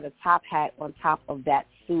hat on top of that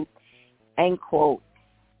suit," end quote.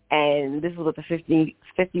 And this is what the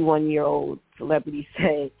 51-year-old celebrity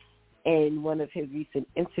said in one of his recent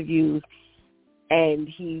interviews. And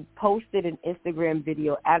he posted an Instagram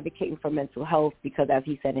video advocating for mental health because, as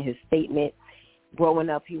he said in his statement, growing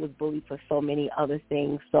up he was bullied for so many other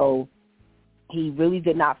things. So he really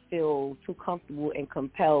did not feel too comfortable and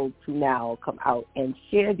compelled to now come out and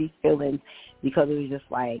share these feelings, because it was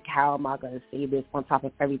just like, how am I going to say this on top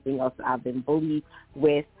of everything else that I've been bullied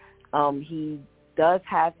with? He does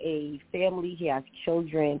have a family. He has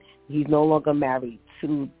children. He's no longer married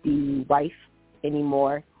to the wife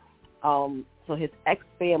anymore. So his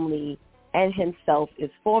ex-family and himself is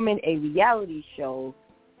forming a reality show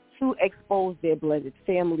to expose their blended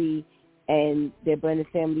family, and their blended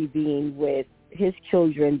family being with his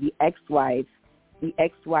children, the ex-wife,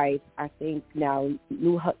 I think now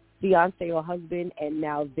new fiance or husband, and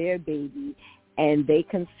now their baby, and they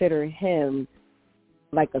consider him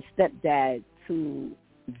like a stepdad to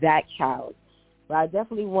that child. But I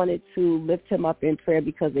definitely wanted to lift him up in prayer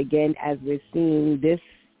because, again, as we're seeing this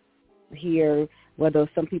here, whether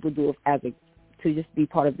some people do it to just be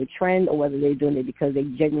part of the trend or whether they're doing it because they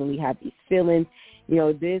genuinely have these feelings,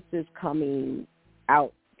 this is coming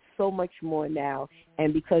out so much more now.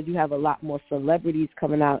 And because you have a lot more celebrities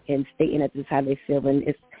coming out and stating that this is how they feel, and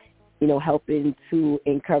it's, helping to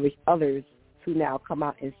encourage others to now come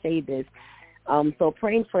out and say this. So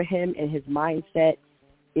praying for him and his mindset,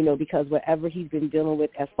 because whatever he's been dealing with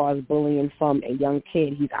as far as bullying from a young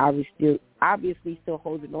kid, he's obviously still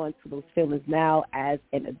holding on to those feelings now as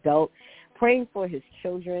an adult. Praying for his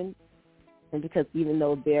children, and because even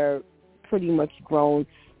though they're pretty much grown,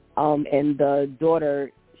 and the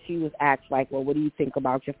daughter, she was asked, like, well, what do you think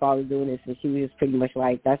about your father doing this? And she was just pretty much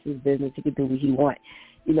like, that's his business. He can do what he wants.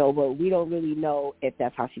 But we don't really know if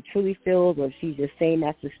that's how she truly feels or if she's just saying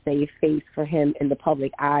that to save face for him in the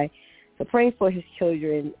public eye. So praying for his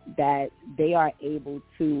children that they are able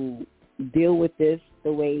to deal with this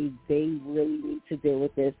the way they really need to deal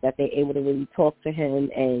with this, that they're able to really talk to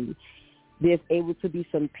him, and there's able to be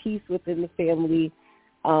some peace within the family.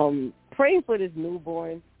 Praying for this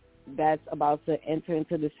newborn that's about to enter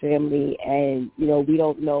into this family, and, we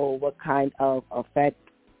don't know what kind of effect,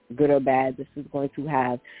 good or bad, this is going to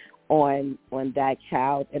have on that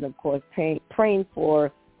child. And, of course, praying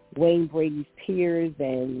for Wayne Brady's peers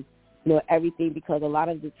and, everything, because a lot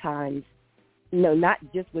of the times, not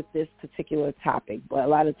just with this particular topic, but a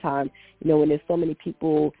lot of times, when there's so many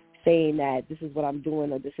people saying that this is what I'm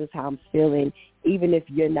doing or this is how I'm feeling, even if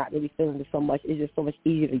you're not really feeling it so much, it's just so much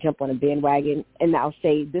easier to jump on a bandwagon and I'll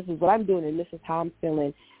say, this is what I'm doing and this is how I'm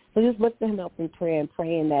feeling. So just lifting him up in prayer and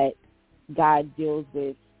praying that God deals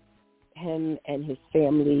with him and his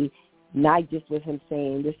family, not just with him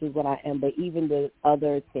saying this is what I am, but even the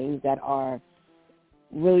other things that are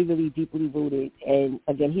really, really deeply rooted. And,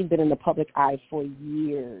 again, he's been in the public eye for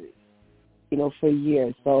years,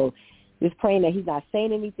 So just praying that he's not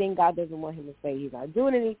saying anything God doesn't want him to say. He's not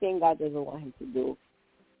doing anything God doesn't want him to do.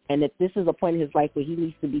 And if this is a point in his life where he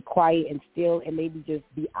needs to be quiet and still and maybe just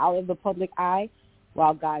be out of the public eye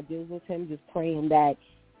while God deals with him, just praying that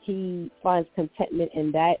he finds contentment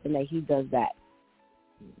in that and that he does that.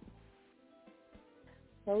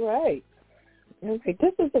 All right. Okay,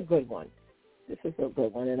 this is a good one.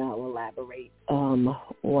 And I'll elaborate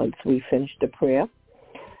once we finish the prayer.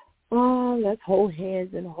 Let's hold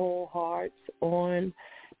hands and hold hearts on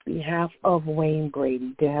behalf of Wayne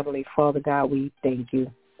Brady. Dear Heavenly Father, God, we thank you.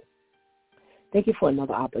 Thank you for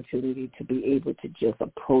another opportunity to be able to just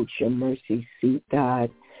approach your mercy seat, God.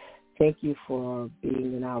 Thank you for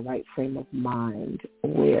being in our right frame of mind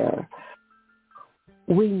where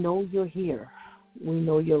we know you're here. We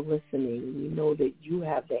know you're listening. We know that you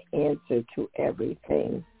have the answer to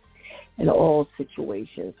everything in all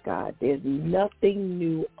situations, God. There's nothing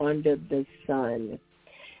new under the sun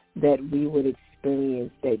that we would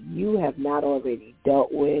experience that you have not already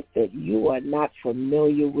dealt with, that you are not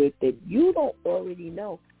familiar with, that you don't already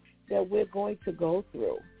know that we're going to go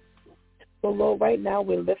through. So, Lord, right now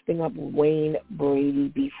we're lifting up Wayne Brady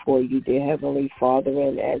before you, dear Heavenly Father,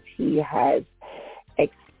 and as he has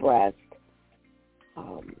expressed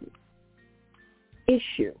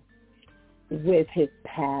issue with his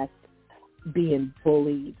past being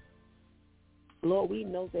bullied, Lord, we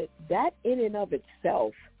know that in and of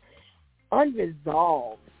itself,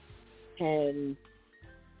 unresolved, can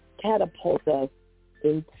catapult us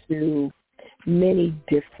into many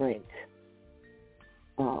different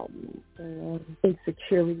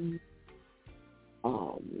insecurities,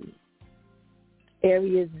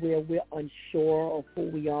 areas where we're unsure of who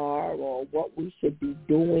we are or what we should be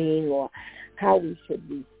doing or how we should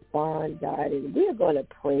respond, God. And we're going to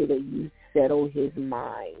pray that you settle his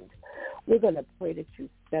mind. We're going to pray that you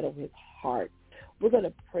settle his heart. We're going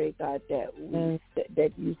to pray, God, that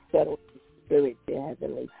you settle his spirit, dear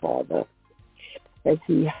Heavenly Father, as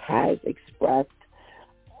he has expressed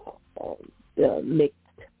the mixed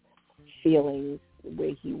feelings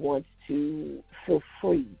where he wants to feel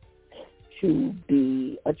free to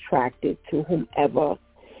be attracted to whomever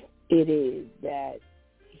it is that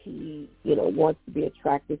he, wants to be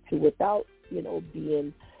attracted to without,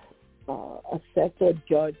 being assessed or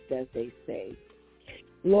judged, as they say.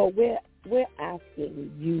 Lord, we're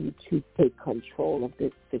asking you to take control of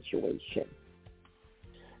this situation.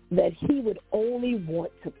 that he would only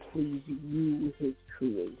want to please you, his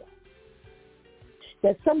creator.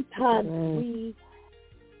 That sometimes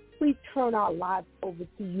we turn our lives over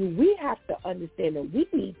to you. We have to understand that we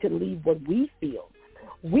need to leave what we feel.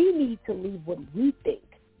 We need to leave what we think.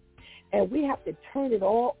 And we have to turn it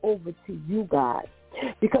all over to you, God.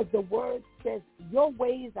 Because the word says your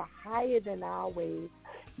ways are higher than our ways.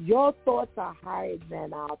 Your thoughts are higher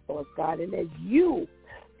than our thoughts, God. And as you,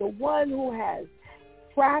 the one who has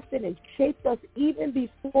crafted and shaped us even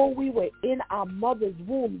before we were in our mother's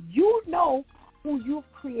womb, you know who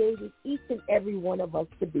you've created each and every one of us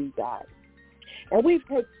to be, God. And we've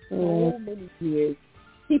heard so many years,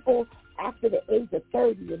 people after the age of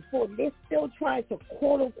 30 and 40, they're still trying to,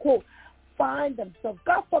 quote-unquote, find themselves,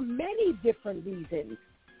 God, for many different reasons,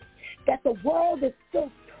 that the world is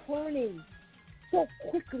still turning so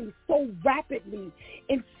quickly, so rapidly,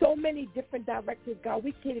 in so many different directions, God,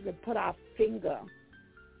 we can't even put our finger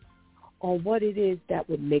on what it is that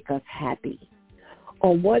would make us happy,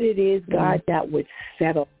 on what it is, God, that would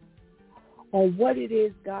settle, on what it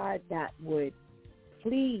is, God, that would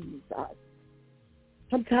please us.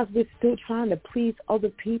 Sometimes we're still trying to please other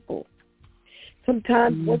people.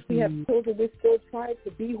 Sometimes once we have children, we're still trying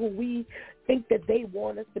to be who we think that they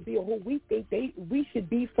want us to be or who we think we should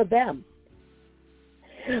be for them.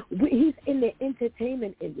 He's in the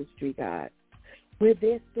entertainment industry, God, where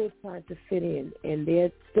they're still trying to fit in and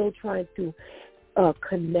they're still trying to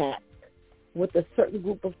connect with a certain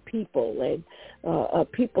group of people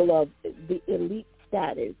and people of the elite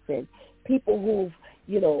status and people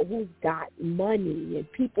who've got money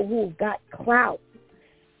and people who've got clout.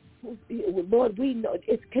 Lord, we know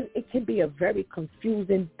it can be a very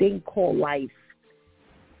confusing thing called life.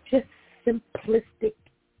 Just simplistic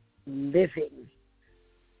living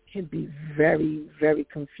can be very, very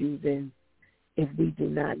confusing if we do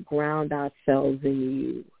not ground ourselves in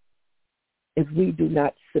you, if we do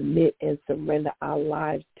not submit and surrender our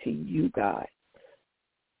lives to you, God,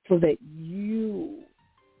 so that you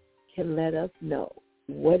can let us know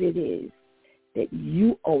what it is that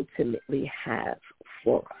you ultimately have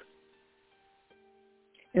for us.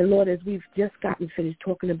 And Lord, as we've just gotten finished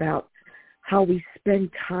talking about how we spend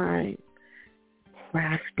time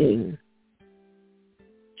crafting,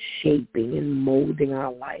 shaping, and molding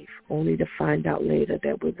our life, only to find out later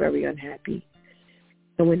that we're very unhappy.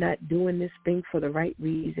 And we're not doing this thing for the right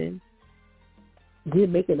reason. We're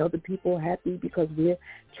making other people happy because we're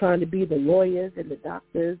trying to be the lawyers and the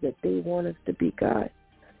doctors that they want us to be, God.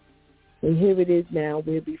 And here it is now,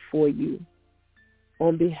 we're before you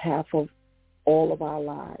on behalf of all of our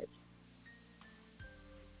lives,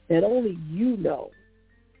 that only you know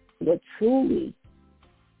what truly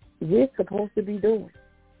we're supposed to be doing.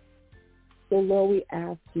 So, Lord, we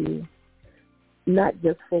ask you, not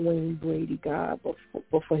just for Wayne Brady, God,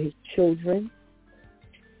 but for his children,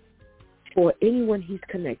 for anyone he's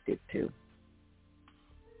connected to,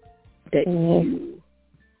 that you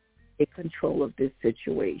take control of this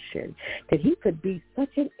situation, that he could be such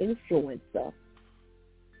an influencer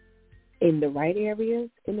in the right areas,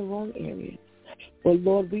 in the wrong areas. But,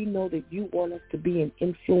 Lord, we know that you want us to be an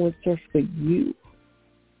influencer for you.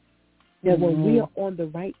 That when we are on the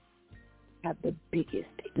right, have the biggest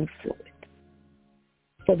influence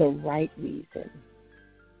for the right reason.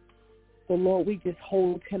 So, Lord, we just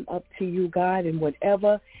hold him up to you, God, and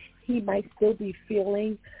whatever he might still be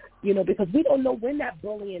feeling, because we don't know when that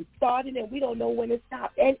bullying started and we don't know when it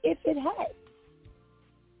stopped, and if it has.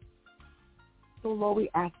 So, Lord, we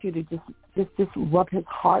ask you to just rub his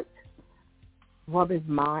heart, rub his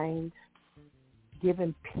mind, give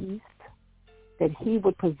him peace, that he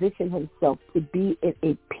would position himself to be in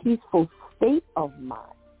a peaceful state of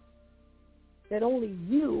mind that only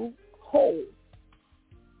you hold.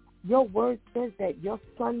 Your word says that your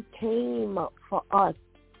son came for us.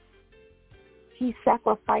 He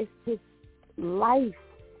sacrificed his life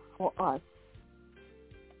for us.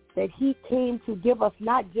 That he came to give us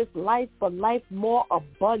not just life, but life more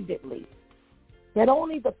abundantly. That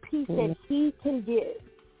only the peace that he can give,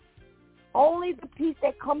 only the peace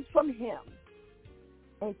that comes from him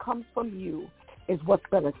and comes from you, is what's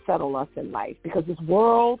going to settle us in life. Because this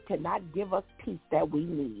world cannot give us peace that we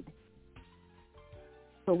need.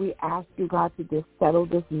 So we ask you, God, to just settle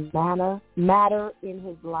this matter in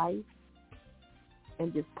his life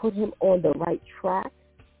and just put him on the right track,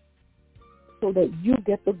 so that you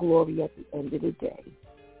get the glory at the end of the day.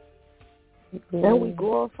 And we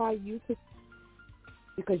glorify you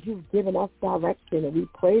because you've given us direction, and we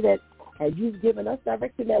pray that as you've given us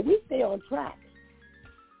direction, that we stay on track.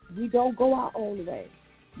 We don't go our own way.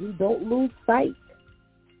 We don't lose sight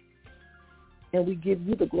And we give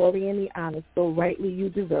you the glory and the honor so rightly you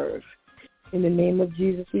deserve. In the name of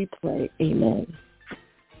Jesus we pray. Amen.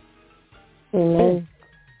 Amen.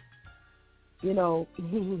 You know,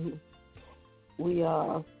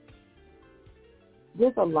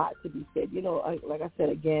 there's a lot to be said. You know, like I said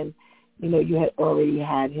again, you know, you had already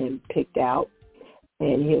had him picked out,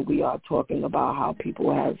 and here we are talking about how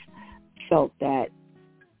people have felt that,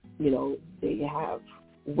 you know, they have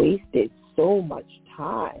wasted so much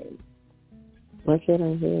time. What can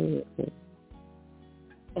I hear?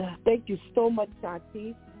 Thank you so much,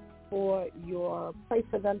 Shanti, for your pray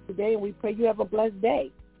for them today, and we pray you have a blessed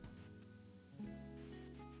day.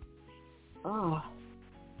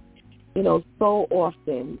 You know, so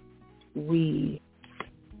often we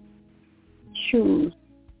choose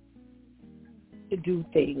to do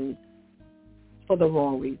things for the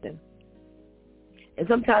wrong reason. And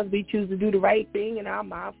sometimes we choose to do the right thing in our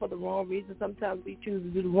mind for the wrong reason. Sometimes we choose to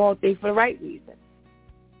do the wrong thing for the right reason.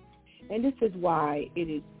 And this is why it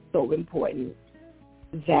is so important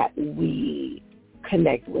that we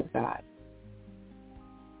connect with God.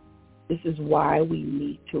 This is why we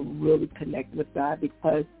need to really connect with God,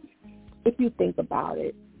 because if you think about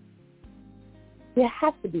it, there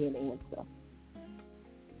has to be an answer.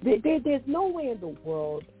 There's no way in the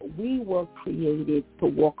world we were created to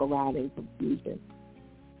walk around in confusion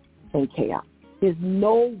and chaos. There's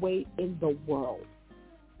no way in the world,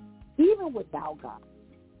 even without God,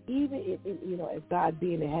 even if, you know, as God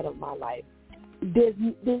being the head of my life, there's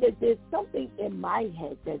something in my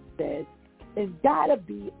head that says there's got to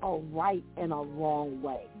be a right and a wrong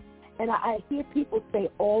way. And I hear people say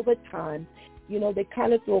all the time, you know, they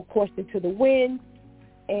kind of throw caution to the wind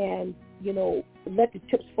and, you know, let the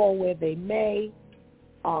chips fall where they may.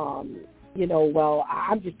 You know, well,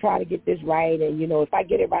 I'm just trying to get this right, and, you know, if I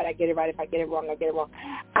get it right, I get it right. If I get it wrong, I get it wrong.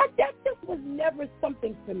 That just was never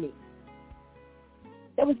something for me.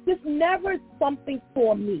 That was just never something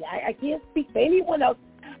for me. I can't speak for anyone else,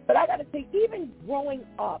 but I got to say, even growing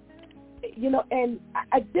up, you know, and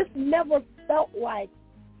I just never felt like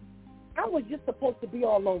I was just supposed to be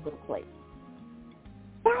all over the place.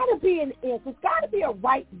 Got to be an answer. It's got to be a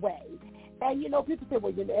right way. And, you know, people say,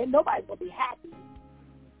 well, you know, nobody's going to be happy.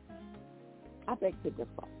 I beg to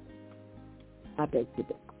differ. I beg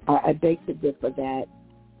to differ that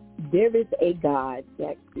there is a God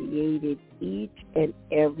that created each and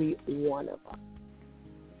every one of us.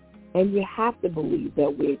 And you have to believe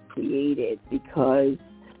that we're created because,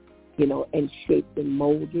 you know, and shaped and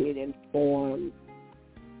molded and formed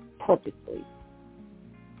purposely.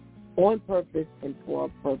 On purpose and for a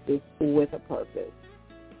purpose, with a purpose.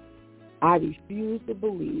 I refuse to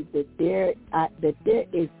believe that there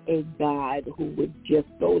is a God who would just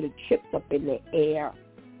throw the chips up in the air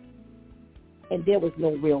and there was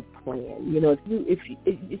no real plan. You know,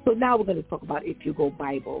 so now we're going to talk about If You Go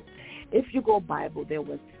Bible. If You Go Bible, there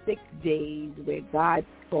were 6 days where God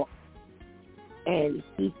talked and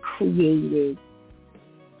he created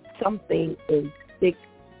something in 6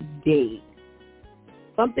 days.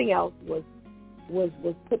 Something else was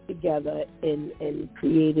put together and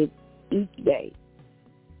created each day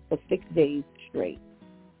for 6 days straight.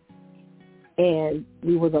 And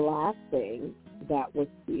we were the last thing that was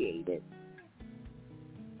created.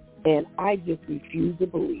 And I just refuse to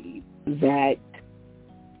believe that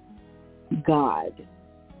God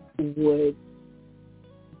would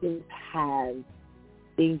just have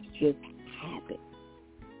things just happen.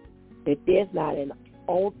 That there's not an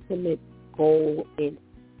ultimate goal in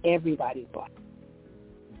everybody's life.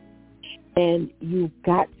 And you've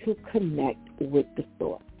got to connect with the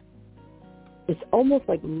source. It's almost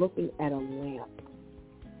like looking at a lamp.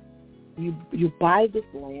 You buy this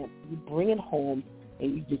lamp, you bring it home,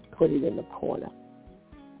 and you just put it in the corner.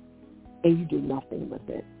 And you do nothing with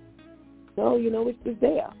it. So, you know, it's just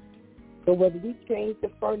there. So whether we change the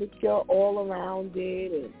furniture all around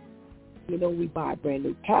it, and, you know, we buy a brand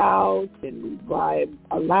new couch, and we buy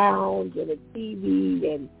a lounge and a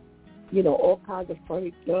TV, and, you know, all kinds of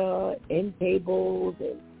furniture, end tables,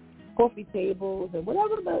 and coffee tables, and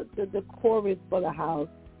whatever the decor is for the house,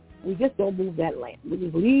 we just don't move that lamp. We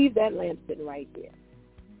just leave that lamp sitting right there.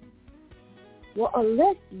 Well,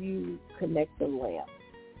 unless you connect the lamp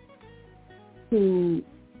to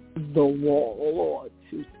the wall or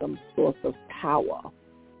to some source of power,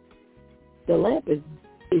 the lamp is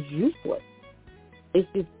useless. It's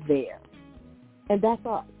just there. And that's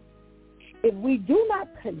us. If we do not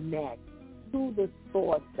connect to the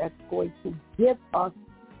source that's going to give us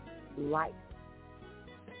light,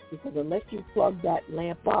 because unless you plug that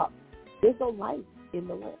lamp up, there's no light in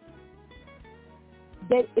the lamp.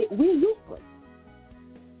 Then we're useless.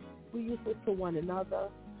 We're useless to one another.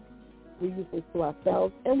 we're useless to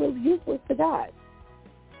ourselves, and we're useless to God.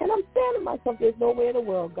 And I'm saying to myself, there's nowhere in the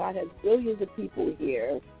world God has billions of people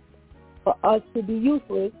here for us to be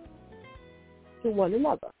useless to one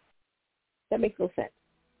another. That makes no sense.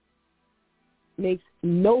 Makes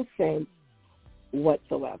no sense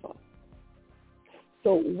whatsoever.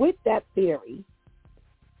 So with that theory,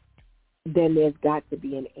 then there's got to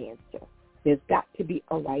be an answer. There's got to be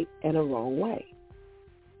a right and a wrong way.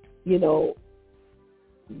 You know,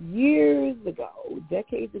 years ago,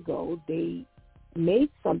 decades ago, they made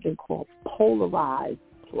something called polarized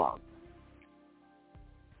plug.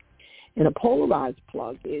 And a polarized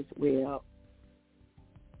plug is where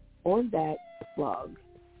on that plug,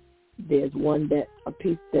 there's one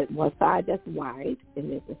side that's wide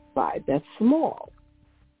and there's a side that's small.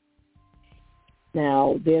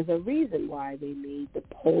 Now, there's a reason why they made the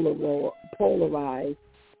polarized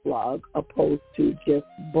plug opposed to just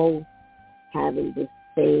both having the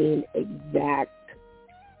same exact,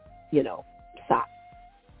 size.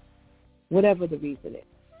 Whatever the reason is.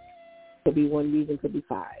 Could be one reason, could be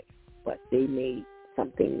five. But they made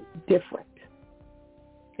something different.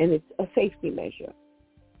 And it's a safety measure.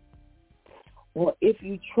 Well, if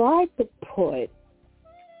you try to put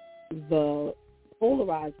the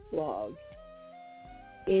polarized plug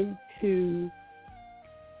into,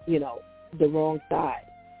 the wrong side,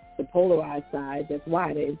 the polarized side that's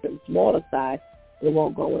wider into the smaller side, it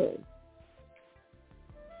won't go in.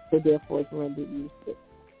 So therefore it's rendered useless.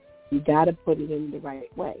 You got to put it in the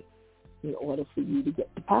right way in order for you to get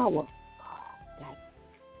the power. That's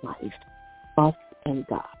life, us and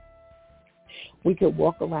God. We could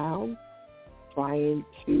walk around trying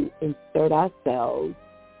to insert ourselves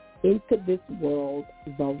into this world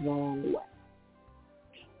the wrong way.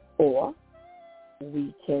 Or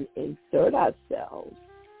we can insert ourselves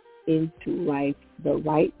into life the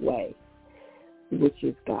right way, which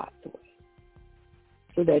is God's way,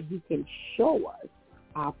 so that He can show us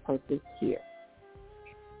our purpose here.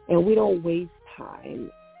 And we don't waste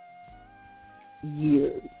time,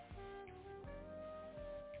 years,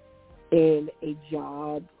 in a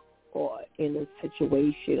job or in a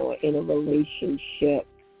situation or in a relationship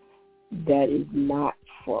that is not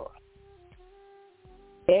for us.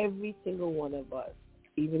 Every single one of us,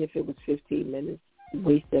 even if it was 15 minutes,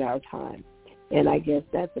 wasted our time. And I guess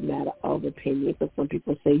that's a matter of opinion, because some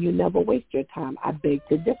people say you never waste your time. I beg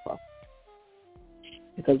to differ.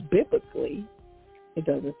 Because biblically, it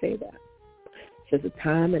doesn't say that. There's a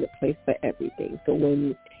time and a place for everything. So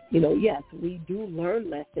when, yes, we do learn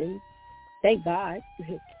lessons. Thank God.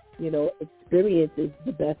 Experience is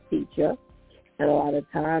the best teacher. And a lot of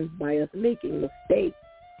times by us making mistakes,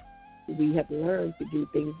 we have learned to do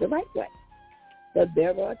things the right way. But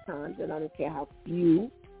there are times, and I don't care how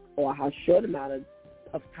few or how short amount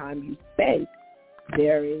of time you spend,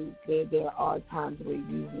 there are times where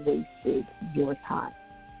you wasted your time.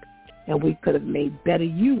 And we could have made better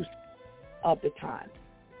use of the time.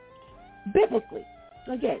 Biblically.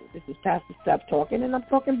 Again, this is Pastor Steph talking, and I'm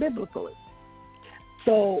talking biblically.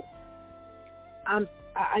 So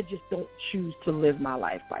I just don't choose to live my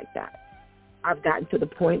life like that. I've gotten to the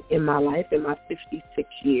point in my life, in my 56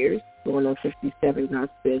 years, going on 57, God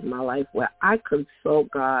spares my life, where I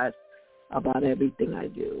consult God about everything I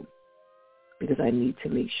do, because I need to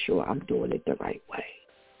make sure I'm doing it the right way.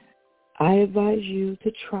 I advise you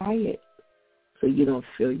to try it so you don't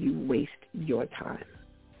feel you waste your time.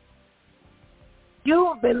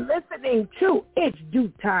 You've been listening to It's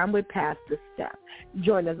Due Time with Pastor Steph.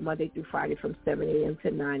 Join us Monday through Friday from 7 a.m.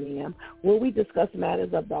 to 9 a.m. where we discuss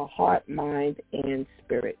matters of the heart, mind, and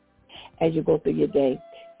spirit. As you go through your day,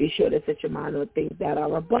 be sure to set your mind on things that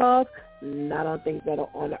are above, not on things that are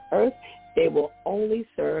on the earth. They will only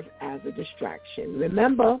serve as a distraction.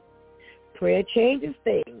 Remember, prayer changes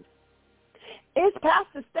things. It's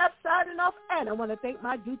Pastor Steph signing off, and I want to thank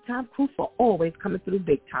my Due Time crew for always coming through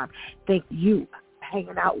big time. Thank you for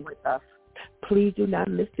hanging out with us. Please do not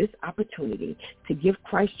miss this opportunity to give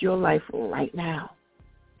Christ your life right now.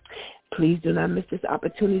 Please do not miss this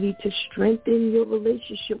opportunity to strengthen your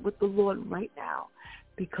relationship with the Lord right now,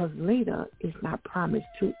 because later is not promised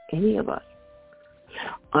to any of us.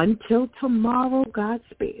 Until tomorrow, God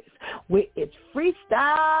spares, where it's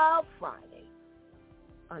Freestyle Friday.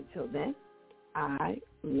 Until then, I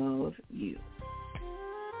love you.